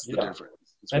time. That's the difference.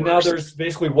 And now there's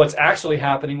basically what's actually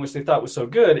happening, which they thought was so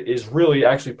good, is really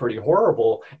actually pretty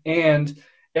horrible. And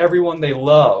everyone they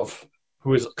love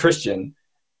who is Christian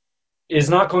is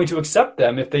not going to accept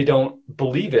them if they don't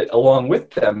believe it along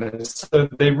with them. And so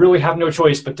they really have no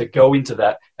choice but to go into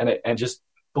that and just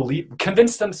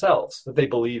convince themselves that they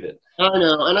believe it. I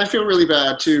know. And I feel really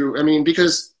bad too.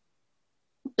 Because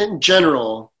in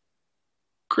general,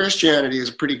 Christianity is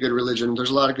a pretty good religion. There's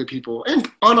a lot of good people, and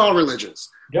on all religions.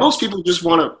 Yep. Most people just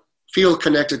want to feel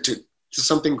connected to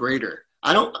something greater.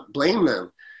 I don't blame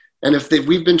them. And if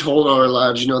we've been told all our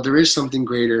lives, there is something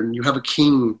greater, and you have a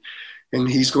king, and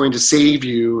he's going to save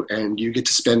you, and you get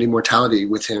to spend immortality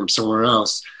with him somewhere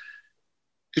else.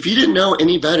 If you didn't know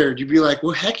any better, you'd be like,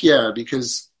 well, heck yeah,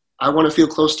 because I want to feel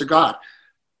close to God.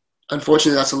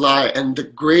 Unfortunately, that's a lie. And the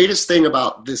greatest thing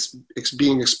about this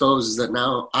being exposed is that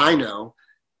now I know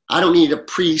I don't need a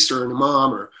priest or an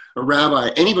imam or a rabbi,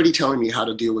 anybody telling me how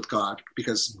to deal with God,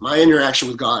 because my interaction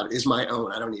with God is my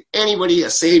own. I don't need anybody, a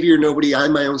savior, nobody.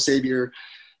 I'm my own savior.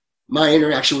 My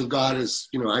interaction with God is,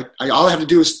 all I have to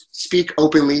do is speak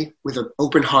openly with an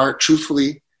open heart,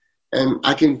 truthfully, and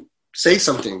I can say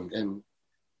something and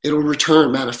it'll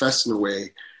return, manifest in a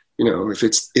way, if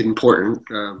it's important.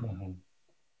 I'm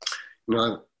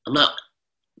not,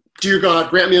 dear God,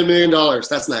 grant me $1 million.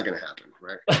 That's not going to happen,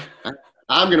 right?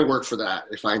 I'm going to work for that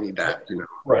if I need that,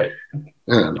 Right.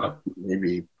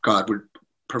 Maybe God would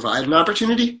provide an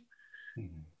opportunity,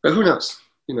 but who knows?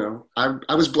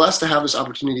 I was blessed to have this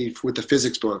opportunity with the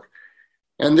physics book.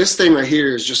 And this thing right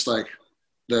here is just like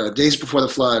the Days Before the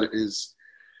Flood is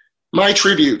my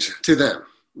tribute to them,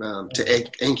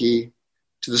 to Enki,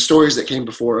 to the stories that came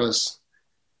before us,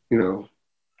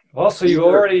 Well, so you've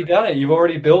already done it. You've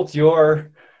already built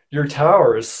your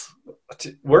towers,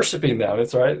 worshiping them.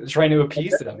 It's right, trying to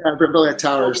appease them. Yeah, we're building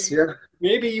towers. Yeah.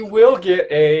 Maybe you will get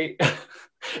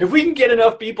if we can get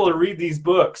enough people to read these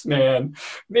books, man,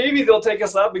 maybe they'll take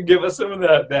us up and give us some of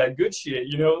that good shit,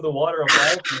 the water of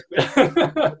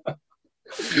life.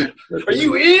 Are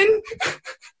you in?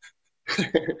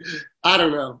 I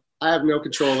don't know. I have no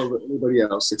control over anybody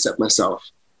else except myself.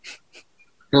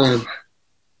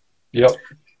 Yep.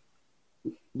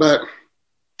 But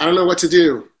I don't know what to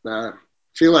do. I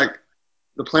feel like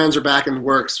the plans are back in the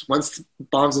works. Once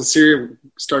bombs in Syria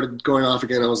started going off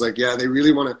again, I was like, yeah, they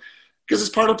really want to, because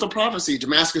it's part of the prophecy.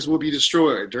 Damascus will be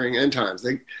destroyed during end times.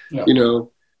 The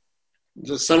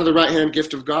son of the right-hand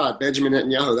gift of God, Benjamin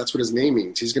Netanyahu, that's what his name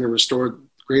means. He's going to restore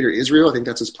greater Israel. I think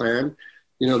that's his plan.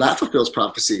 That fulfills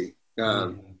prophecy.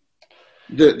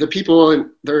 The people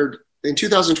in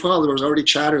 2012, there was already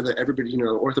chatter that everybody,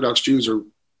 Orthodox Jews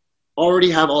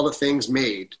already have all the things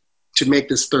made to make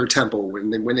this third temple. When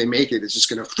they make it, it's just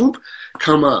going to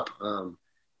come up.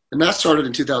 And that started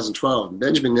in 2012.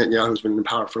 Benjamin Netanyahu has been in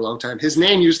power for a long time. His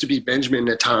name used to be Benjamin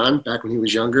Netan back when he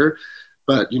was younger.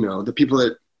 But, the people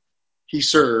that he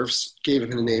serves gave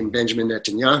him the name Benjamin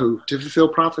Netanyahu to fulfill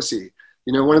prophecy.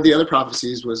 One of the other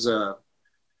prophecies was the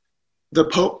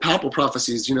papal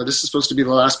prophecies. This is supposed to be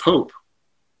the last pope.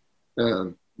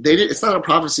 It's not a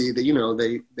prophecy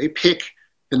that, they pick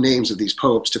the names of these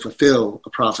popes to fulfill a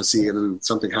prophecy, and then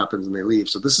something happens and they leave.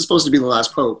 So this is supposed to be the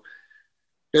last pope.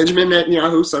 Benjamin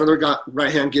Netanyahu, son of the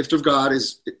right-hand gift of God,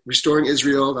 is restoring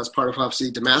Israel. That's part of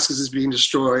prophecy. Damascus is being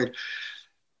destroyed.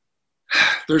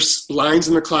 There's lines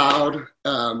in the cloud.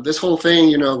 This whole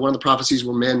thing, one of the prophecies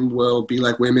where men will be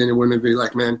like women and women be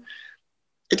like men.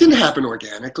 It didn't happen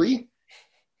organically.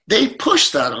 They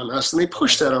pushed that on us, and they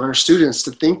pushed that on our students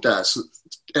to think that. So,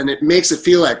 and it makes it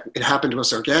feel like it happened to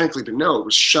us organically, but no, it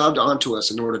was shoved onto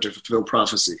us in order to fulfill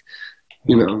prophecy.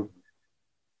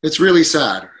 It's really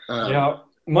sad. Yeah.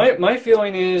 My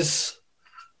feeling is,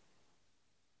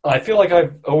 I feel like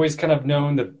I've always kind of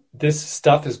known that this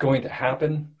stuff is going to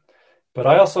happen, but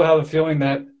I also have a feeling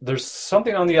that there's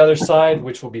something on the other side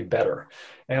which will be better.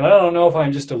 And I don't know if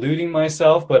I'm just deluding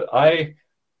myself, but I've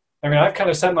kind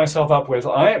of set myself up with,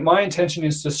 my intention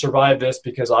is to survive this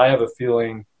because I have a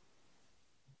feeling.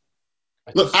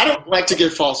 Look, I don't like to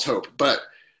give false hope, but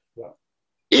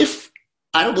if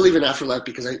I don't believe in afterlife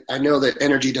because I know that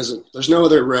energy there's no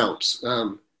other realms.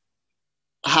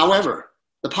 However,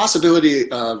 the possibility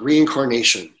of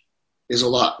reincarnation is a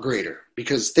lot greater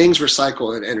because things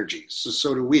recycle in energy.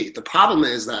 So do we. The problem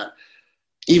is that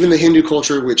even the Hindu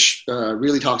culture, which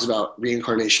really talks about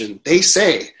reincarnation, they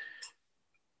say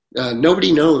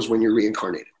nobody knows when you're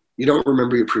reincarnated. You don't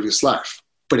remember your previous life,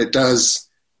 but it does.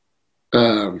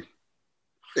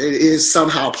 It is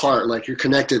somehow part, like you're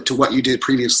connected to what you did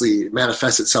previously, it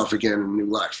manifests itself again in a new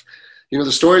life. The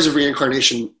stories of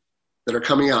reincarnation that are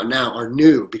coming out now are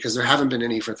new because there haven't been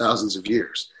any for thousands of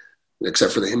years,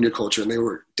 except for the Hindu culture. And they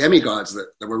were demigods that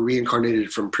were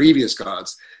reincarnated from previous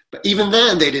gods. But even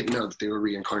then, they didn't know that they were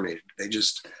reincarnated. They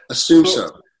just assumed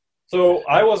so. So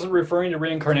I wasn't referring to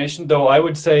reincarnation, though. I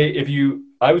would say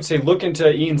look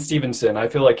into Ian Stevenson. I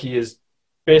feel like he is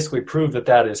basically prove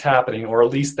that is happening, or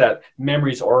at least that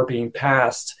memories are being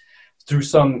passed through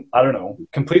some, I don't know,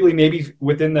 completely maybe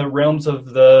within the realms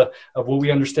of what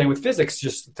we understand with physics.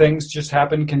 Just things just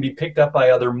happen, can be picked up by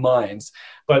other minds.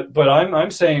 But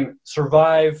I'm saying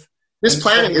survive. This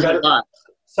planet is alive.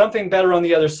 Something better on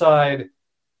the other side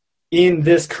in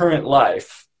this current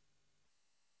life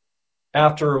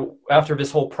after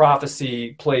this whole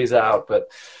prophecy plays out.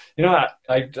 But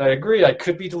I agree. I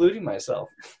could be deluding myself.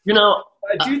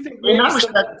 I do think maybe some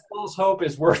of that false hope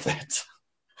is worth it.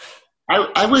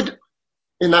 I would,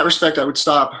 in that respect, I would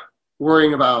stop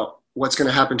worrying about what's going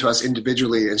to happen to us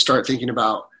individually and start thinking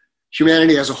about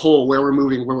humanity as a whole, where we're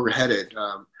moving, where we're headed.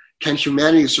 Can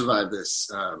humanity survive this?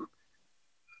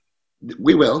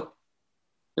 We will,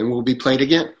 and we'll be played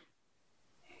again.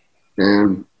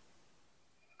 And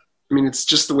I mean, it's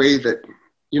just the way that,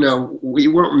 we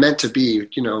weren't meant to be,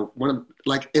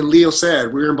 like Leo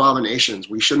said, we're abominations.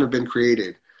 We shouldn't have been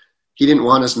created. He didn't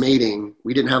want us mating.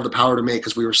 We didn't have the power to mate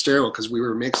because we were sterile, because we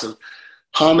were a mix of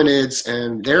hominids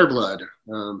and their blood.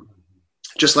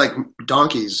 Just like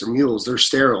donkeys or mules, they're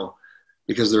sterile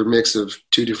because they're a mix of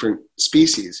two different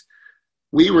species.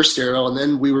 We were sterile, and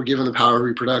then we were given the power of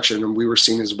reproduction, and we were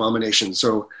seen as abominations.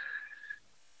 So,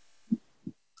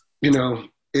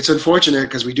 it's unfortunate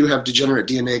because we do have degenerate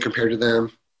DNA compared to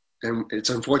them, and it's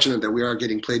unfortunate that we are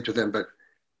getting played to them. But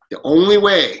the only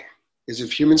way is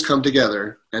if humans come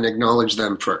together and acknowledge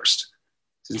them first.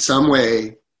 In some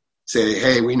way, say,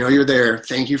 hey, we know you're there.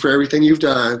 Thank you for everything you've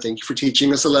done. Thank you for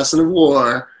teaching us a lesson of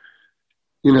war.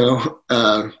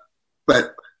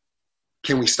 But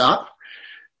can we stop?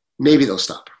 Maybe they'll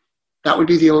stop. That would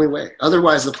be the only way.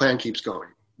 Otherwise, the plan keeps going.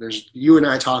 There's you and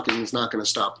I talking is not going to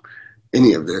stop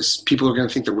any of this. People are going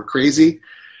to think that we're crazy.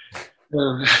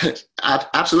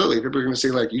 Absolutely. People are going to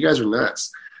say, like, you guys are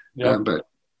nuts. Yeah.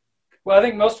 Well, I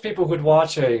think most people who'd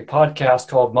watch a podcast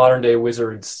called Modern Day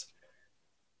Wizards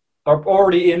are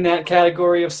already in that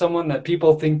category of someone that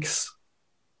people thinks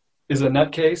is a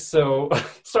nutcase. So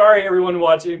sorry, everyone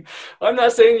watching. I'm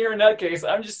not saying you're a nutcase.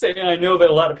 I'm just saying I know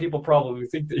that a lot of people probably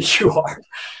think that you are.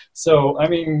 So, I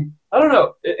mean, I don't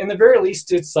know. In the very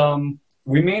least, it's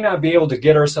we may not be able to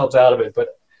get ourselves out of it, but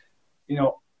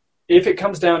if it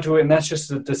comes down to it, and that's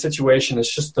just the situation,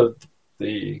 it's just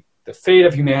the fate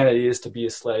of humanity is to be a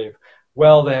slave.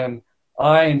 Well, then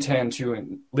I intend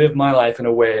to live my life in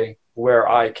a way where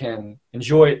I can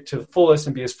enjoy it to the fullest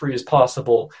and be as free as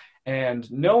possible. And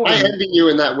I envy you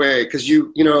in that way because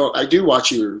I do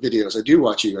watch your videos. I do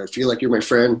watch you. I feel like you're my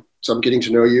friend, so I'm getting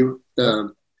to know you.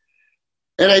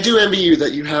 And I do envy you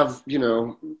that you have,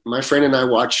 my friend and I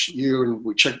watch you, and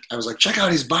I was like, check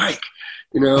out his bike,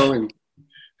 and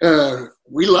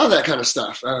we love that kind of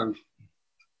stuff.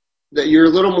 That you're a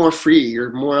little more free.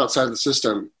 You're more outside the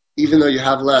system. Even though you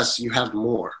have less, you have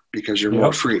more because you're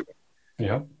more free.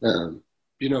 Yeah.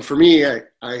 For me,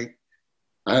 I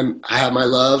have my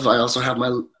love. I also have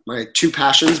my two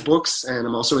passions, books, and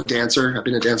I'm also a dancer. I've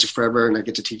been a dancer forever, and I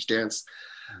get to teach dance.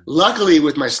 Luckily,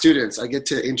 with my students, I get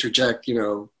to interject,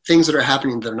 things that are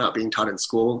happening that are not being taught in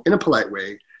school in a polite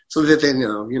way so that they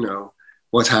know,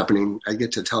 what's happening. I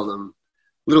get to tell them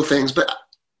little things. But,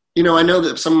 I know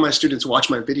that some of my students watch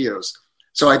my videos,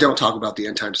 so I don't talk about the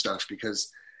end time stuff because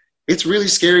it's really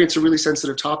scary. It's a really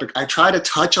sensitive topic. I try to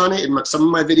touch on it in some of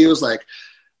my videos, like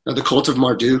the cult of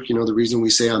Marduk, the reason we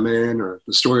say Amen, or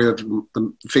the story of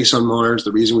the face on Mars,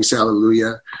 the reason we say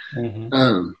Hallelujah.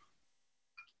 Mm-hmm.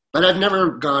 But I've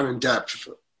never gone in depth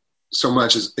so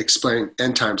much as explaining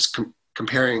end times,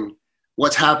 comparing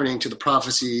what's happening to the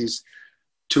prophecies,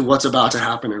 to what's about to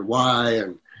happen and why.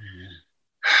 And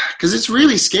because it's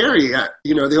really scary.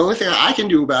 The only thing I can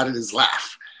do about it is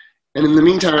laugh. And in the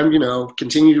meantime,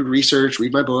 continue to research,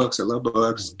 read my books. I love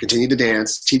books. Continue to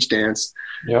dance, teach dance.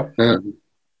 Yeah.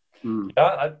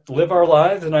 Live our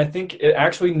lives. And I think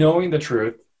actually knowing the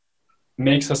truth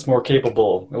makes us more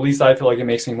capable. At least I feel like it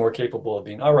makes me more capable of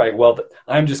being, all right, well,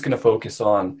 I'm just going to focus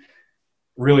on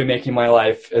really making my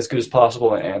life as good as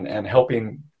possible and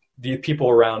helping the people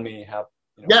around me have.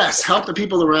 Yes, help the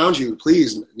people around you,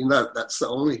 please. That's the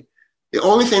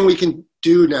only thing we can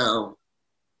do now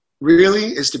really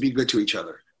is to be good to each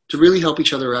other, to really help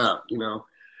each other out.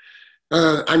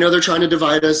 I know they're trying to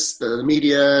divide us. The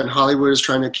media and Hollywood is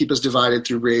trying to keep us divided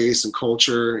through race and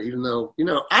culture, even though,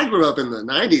 I grew up in the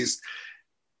 90s.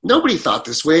 Nobody thought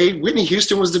this way. Whitney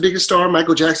Houston was the biggest star.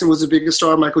 Michael Jackson was the biggest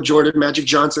star. Michael Jordan, Magic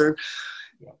Johnson.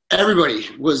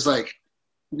 Everybody was like,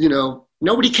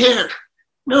 nobody cared.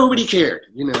 Nobody cared.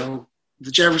 The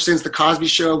Jeffersons, the Cosby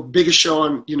Show, biggest show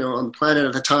on the planet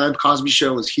at the time. Cosby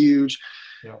Show was huge.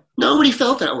 Yeah. Nobody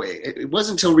felt that way. It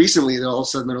wasn't until recently that all of a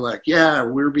sudden they're like, yeah,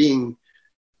 we're being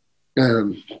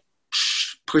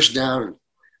pushed down.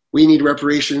 we need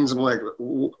reparations. I'm like,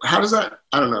 how does that?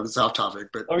 I don't know. It's off topic,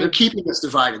 but I mean, they're keeping us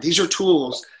divided. These are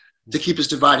tools to keep us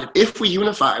divided. If we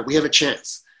unify, we have a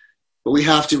chance. But we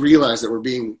have to realize that we're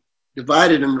being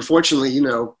divided. And unfortunately, you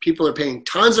know, people are paying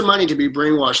tons of money to be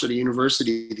brainwashed at a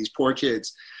university, these poor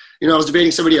kids. You know, I was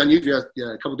debating somebody on YouTube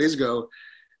a couple of days ago.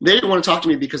 They didn't want to talk to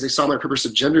me because they saw my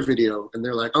Purposive Gender video. And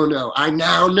they're like, oh, no, I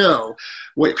now know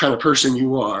what kind of person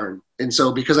you are. And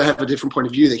so because I have a different point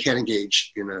of view, they can't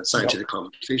engage in a scientific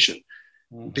conversation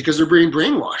because they're being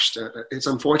brainwashed. It's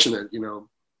unfortunate, you know.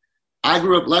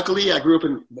 Luckily, I grew up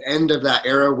in the end of that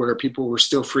era where people were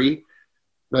still free.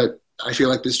 But I feel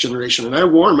like this generation, and I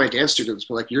warn my dance students,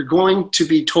 like, you're going to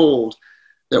be told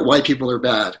that white people are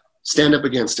bad. Stand up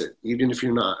against it, even if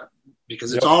you're not,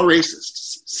 because it's all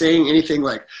racist. Saying anything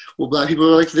like, well, black people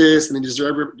are like this, and they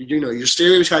deserve, you know, you're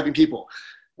stereotyping people.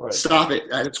 Right. Stop it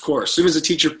at its core. As soon as a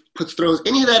teacher throws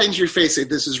any of that into your face, say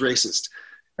this is racist,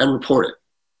 and report it.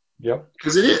 Yep.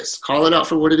 Because it is. Call it out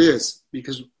for what it is.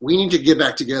 Because we need to get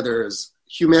back together. As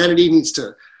humanity needs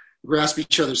to grasp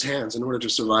each other's hands in order to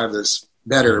survive this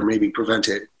better, maybe prevent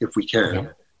it if we can.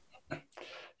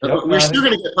 Yep. We're still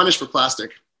going to get punished for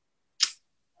plastic.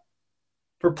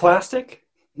 For plastic?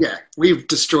 Yeah, we've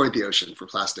destroyed the ocean for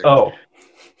plastic. Oh.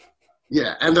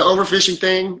 Yeah, and the overfishing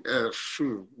thing,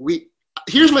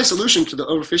 here's my solution to the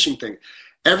overfishing thing.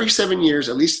 Every 7 years,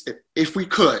 at least if we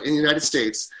could, in the United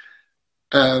States,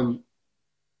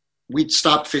 we'd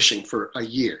stop fishing for a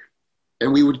year.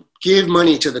 And we would give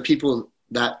money to the people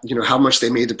that, you know, how much they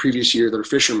made the previous year that are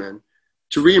fishermen,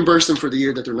 to reimburse them for the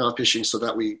year that they're not fishing, so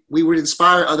that we would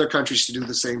inspire other countries to do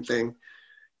the same thing.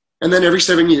 And then every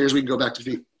 7 years, we'd go back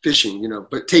to fishing, you know,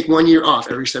 but take 1 year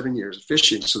off every 7 years of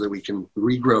fishing so that we can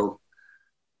regrow.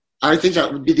 I think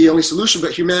that would be the only solution,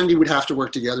 but humanity would have to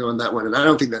work together on that one. And I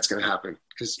don't think that's going to happen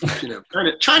because, you know,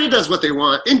 China does what they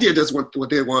want. India does what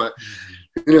they want.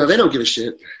 You know, they don't give a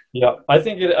shit. Yeah, I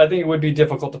think it would be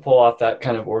difficult to pull off that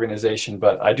kind of organization,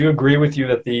 but I do agree with you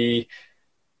that the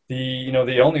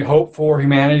only hope for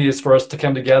humanity is for us to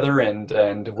come together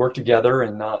and work together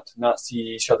and not see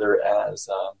each other as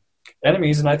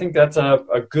enemies. And I think that's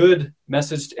a good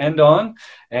message to end on.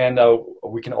 And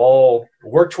we can all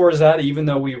work towards that, even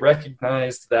though we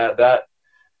recognize that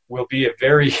will be a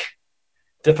very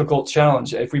difficult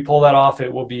challenge. If we pull that off,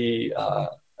 it will be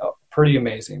pretty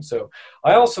amazing. So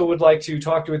I also would like to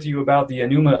talk with you about the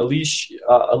Enuma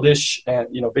Elish and,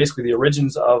 you know, basically the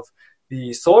origins of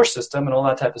the solar system and all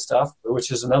that type of stuff,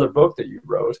 which is another book that you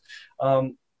wrote.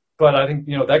 But I think,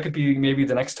 you know, that could be maybe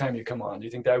the next time you come on. Do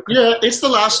you think that could? Yeah, it's the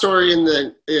last story in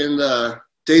the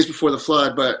Days Before the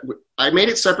Flood, but I made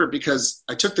it separate because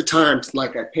I took the time to,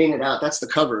 like, I painted out, that's the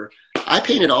cover. I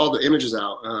painted all the images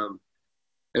out.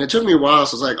 And it took me a while,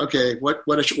 so I was like, okay,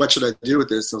 what should I do with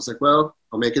this? And I was like, well,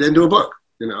 I'll make it into a book,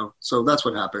 you know. So that's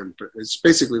what happened. But it's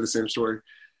basically the same story.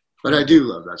 But I do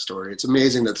love that story. It's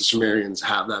amazing that the Sumerians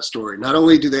have that story. Not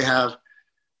only do they have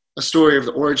a story of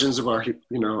the origins of our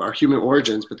human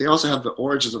origins, but they also have the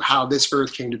origins of how this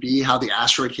Earth came to be, how the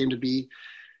asteroid came to be.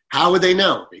 How would they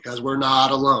know? Because we're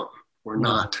not alone. We're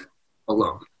not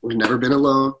alone. We've never been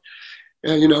alone.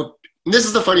 And, you know, this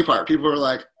is the funny part. People are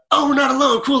like, oh, we're not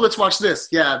alone. Cool, let's watch this.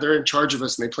 Yeah, they're in charge of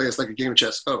us, and they play us like a game of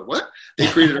chess. Oh, what? They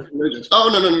created a religion. Oh,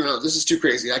 no. This is too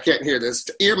crazy. I can't hear this.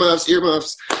 Earmuffs.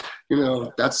 You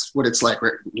know, that's what it's like,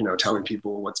 you know, telling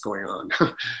people what's going on.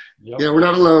 Yep. Yeah, we're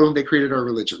not alone. They created our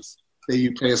religions. They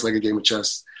play us like a game of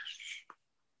chess.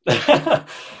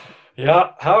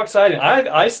 Yeah, how exciting.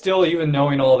 I still, even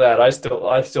knowing all that, I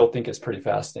still think it's pretty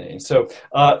fascinating. So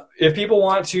if people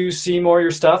want to see more of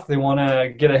your stuff, they want to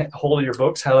get a hold of your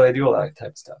books, how do they do all that type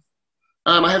of stuff?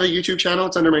 I have a YouTube channel.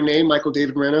 It's under my name, Michael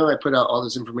David Moreno. I put out all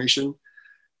this information.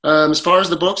 As far as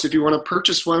the books, if you want to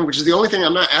purchase one, which is the only thing,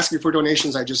 I'm not asking for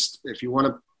donations. If you want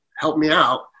to help me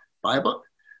out, buy a book.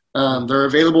 They're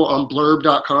available on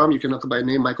blurb.com. You can look up my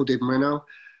name, Michael David Moreno.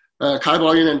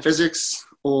 Kybalion and Physics,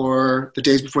 or The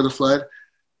Days Before the Flood.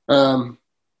 The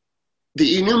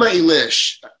Enuma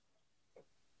Elish,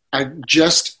 I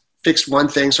just fixed one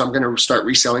thing, so I'm going to start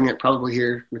reselling it probably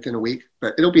here within a week,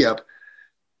 but it'll be up.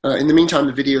 In the meantime,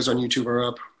 the videos on YouTube are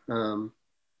up.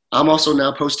 I'm also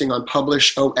now posting on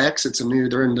Publish OX.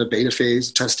 They're in the beta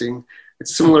phase testing.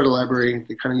 It's similar to Library.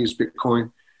 They kind of use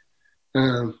Bitcoin.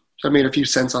 So I made a few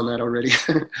cents on that already.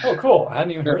 Oh, cool. I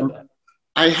hadn't even heard of that.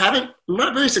 I'm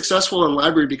not very successful in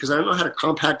Library because I don't know how to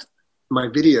compact my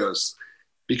videos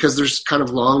because they're kind of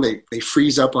long. They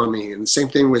freeze up on me. And the same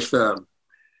thing with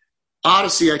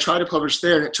Odyssey. I tried to publish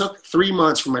there, and it took 3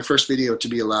 months for my first video to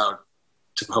be allowed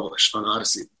to publish on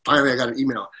Odyssey. Finally, I got an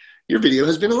email. Your video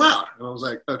has been allowed. And I was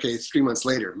like, okay, it's 3 months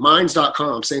later.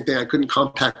 Minds.com, same thing. I couldn't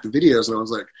compact the videos. And I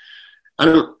was like,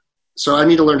 So I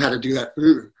need to learn how to do that.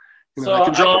 So I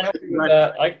can help you with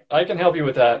that. I can help you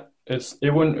with that.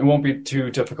 It won't be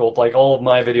too difficult. Like all of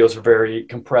my videos are very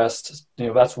compressed.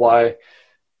 That's why.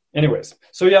 Anyways,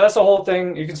 so yeah, that's the whole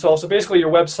thing you can solve. So basically,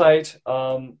 your website.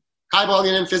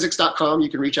 KaiBallionandPhysics.com. You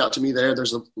can reach out to me there.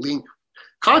 There's a link.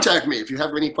 Contact me if you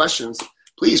have any questions.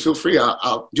 Please feel free.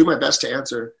 I'll do my best to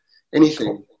answer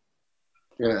anything.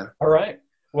 Yeah. All right.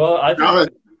 Well, I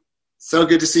think so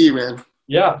good to see you, man.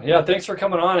 Yeah. Thanks for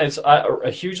coming on. It's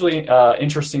a hugely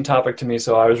interesting topic to me,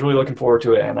 so I was really looking forward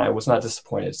to it, and I was not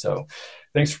disappointed. So,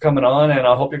 thanks for coming on, and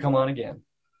I hope you come on again.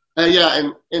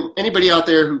 And anybody out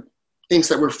there who thinks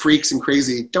that we're freaks and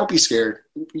crazy, don't be scared.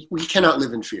 We cannot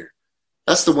live in fear.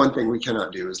 That's the one thing we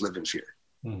cannot do is live in fear.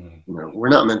 Mm-hmm. We're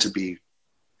not meant to be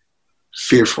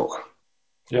fearful.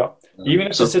 Yeah. Even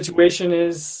if the situation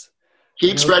is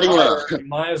keep spreading love. You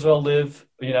might as well live,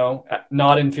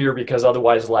 not in fear, because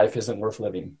otherwise life isn't worth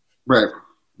living. Right.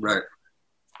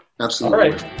 Absolutely.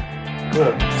 All right.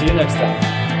 Cool. See you next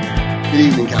time. Good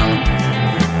evening, Calvin.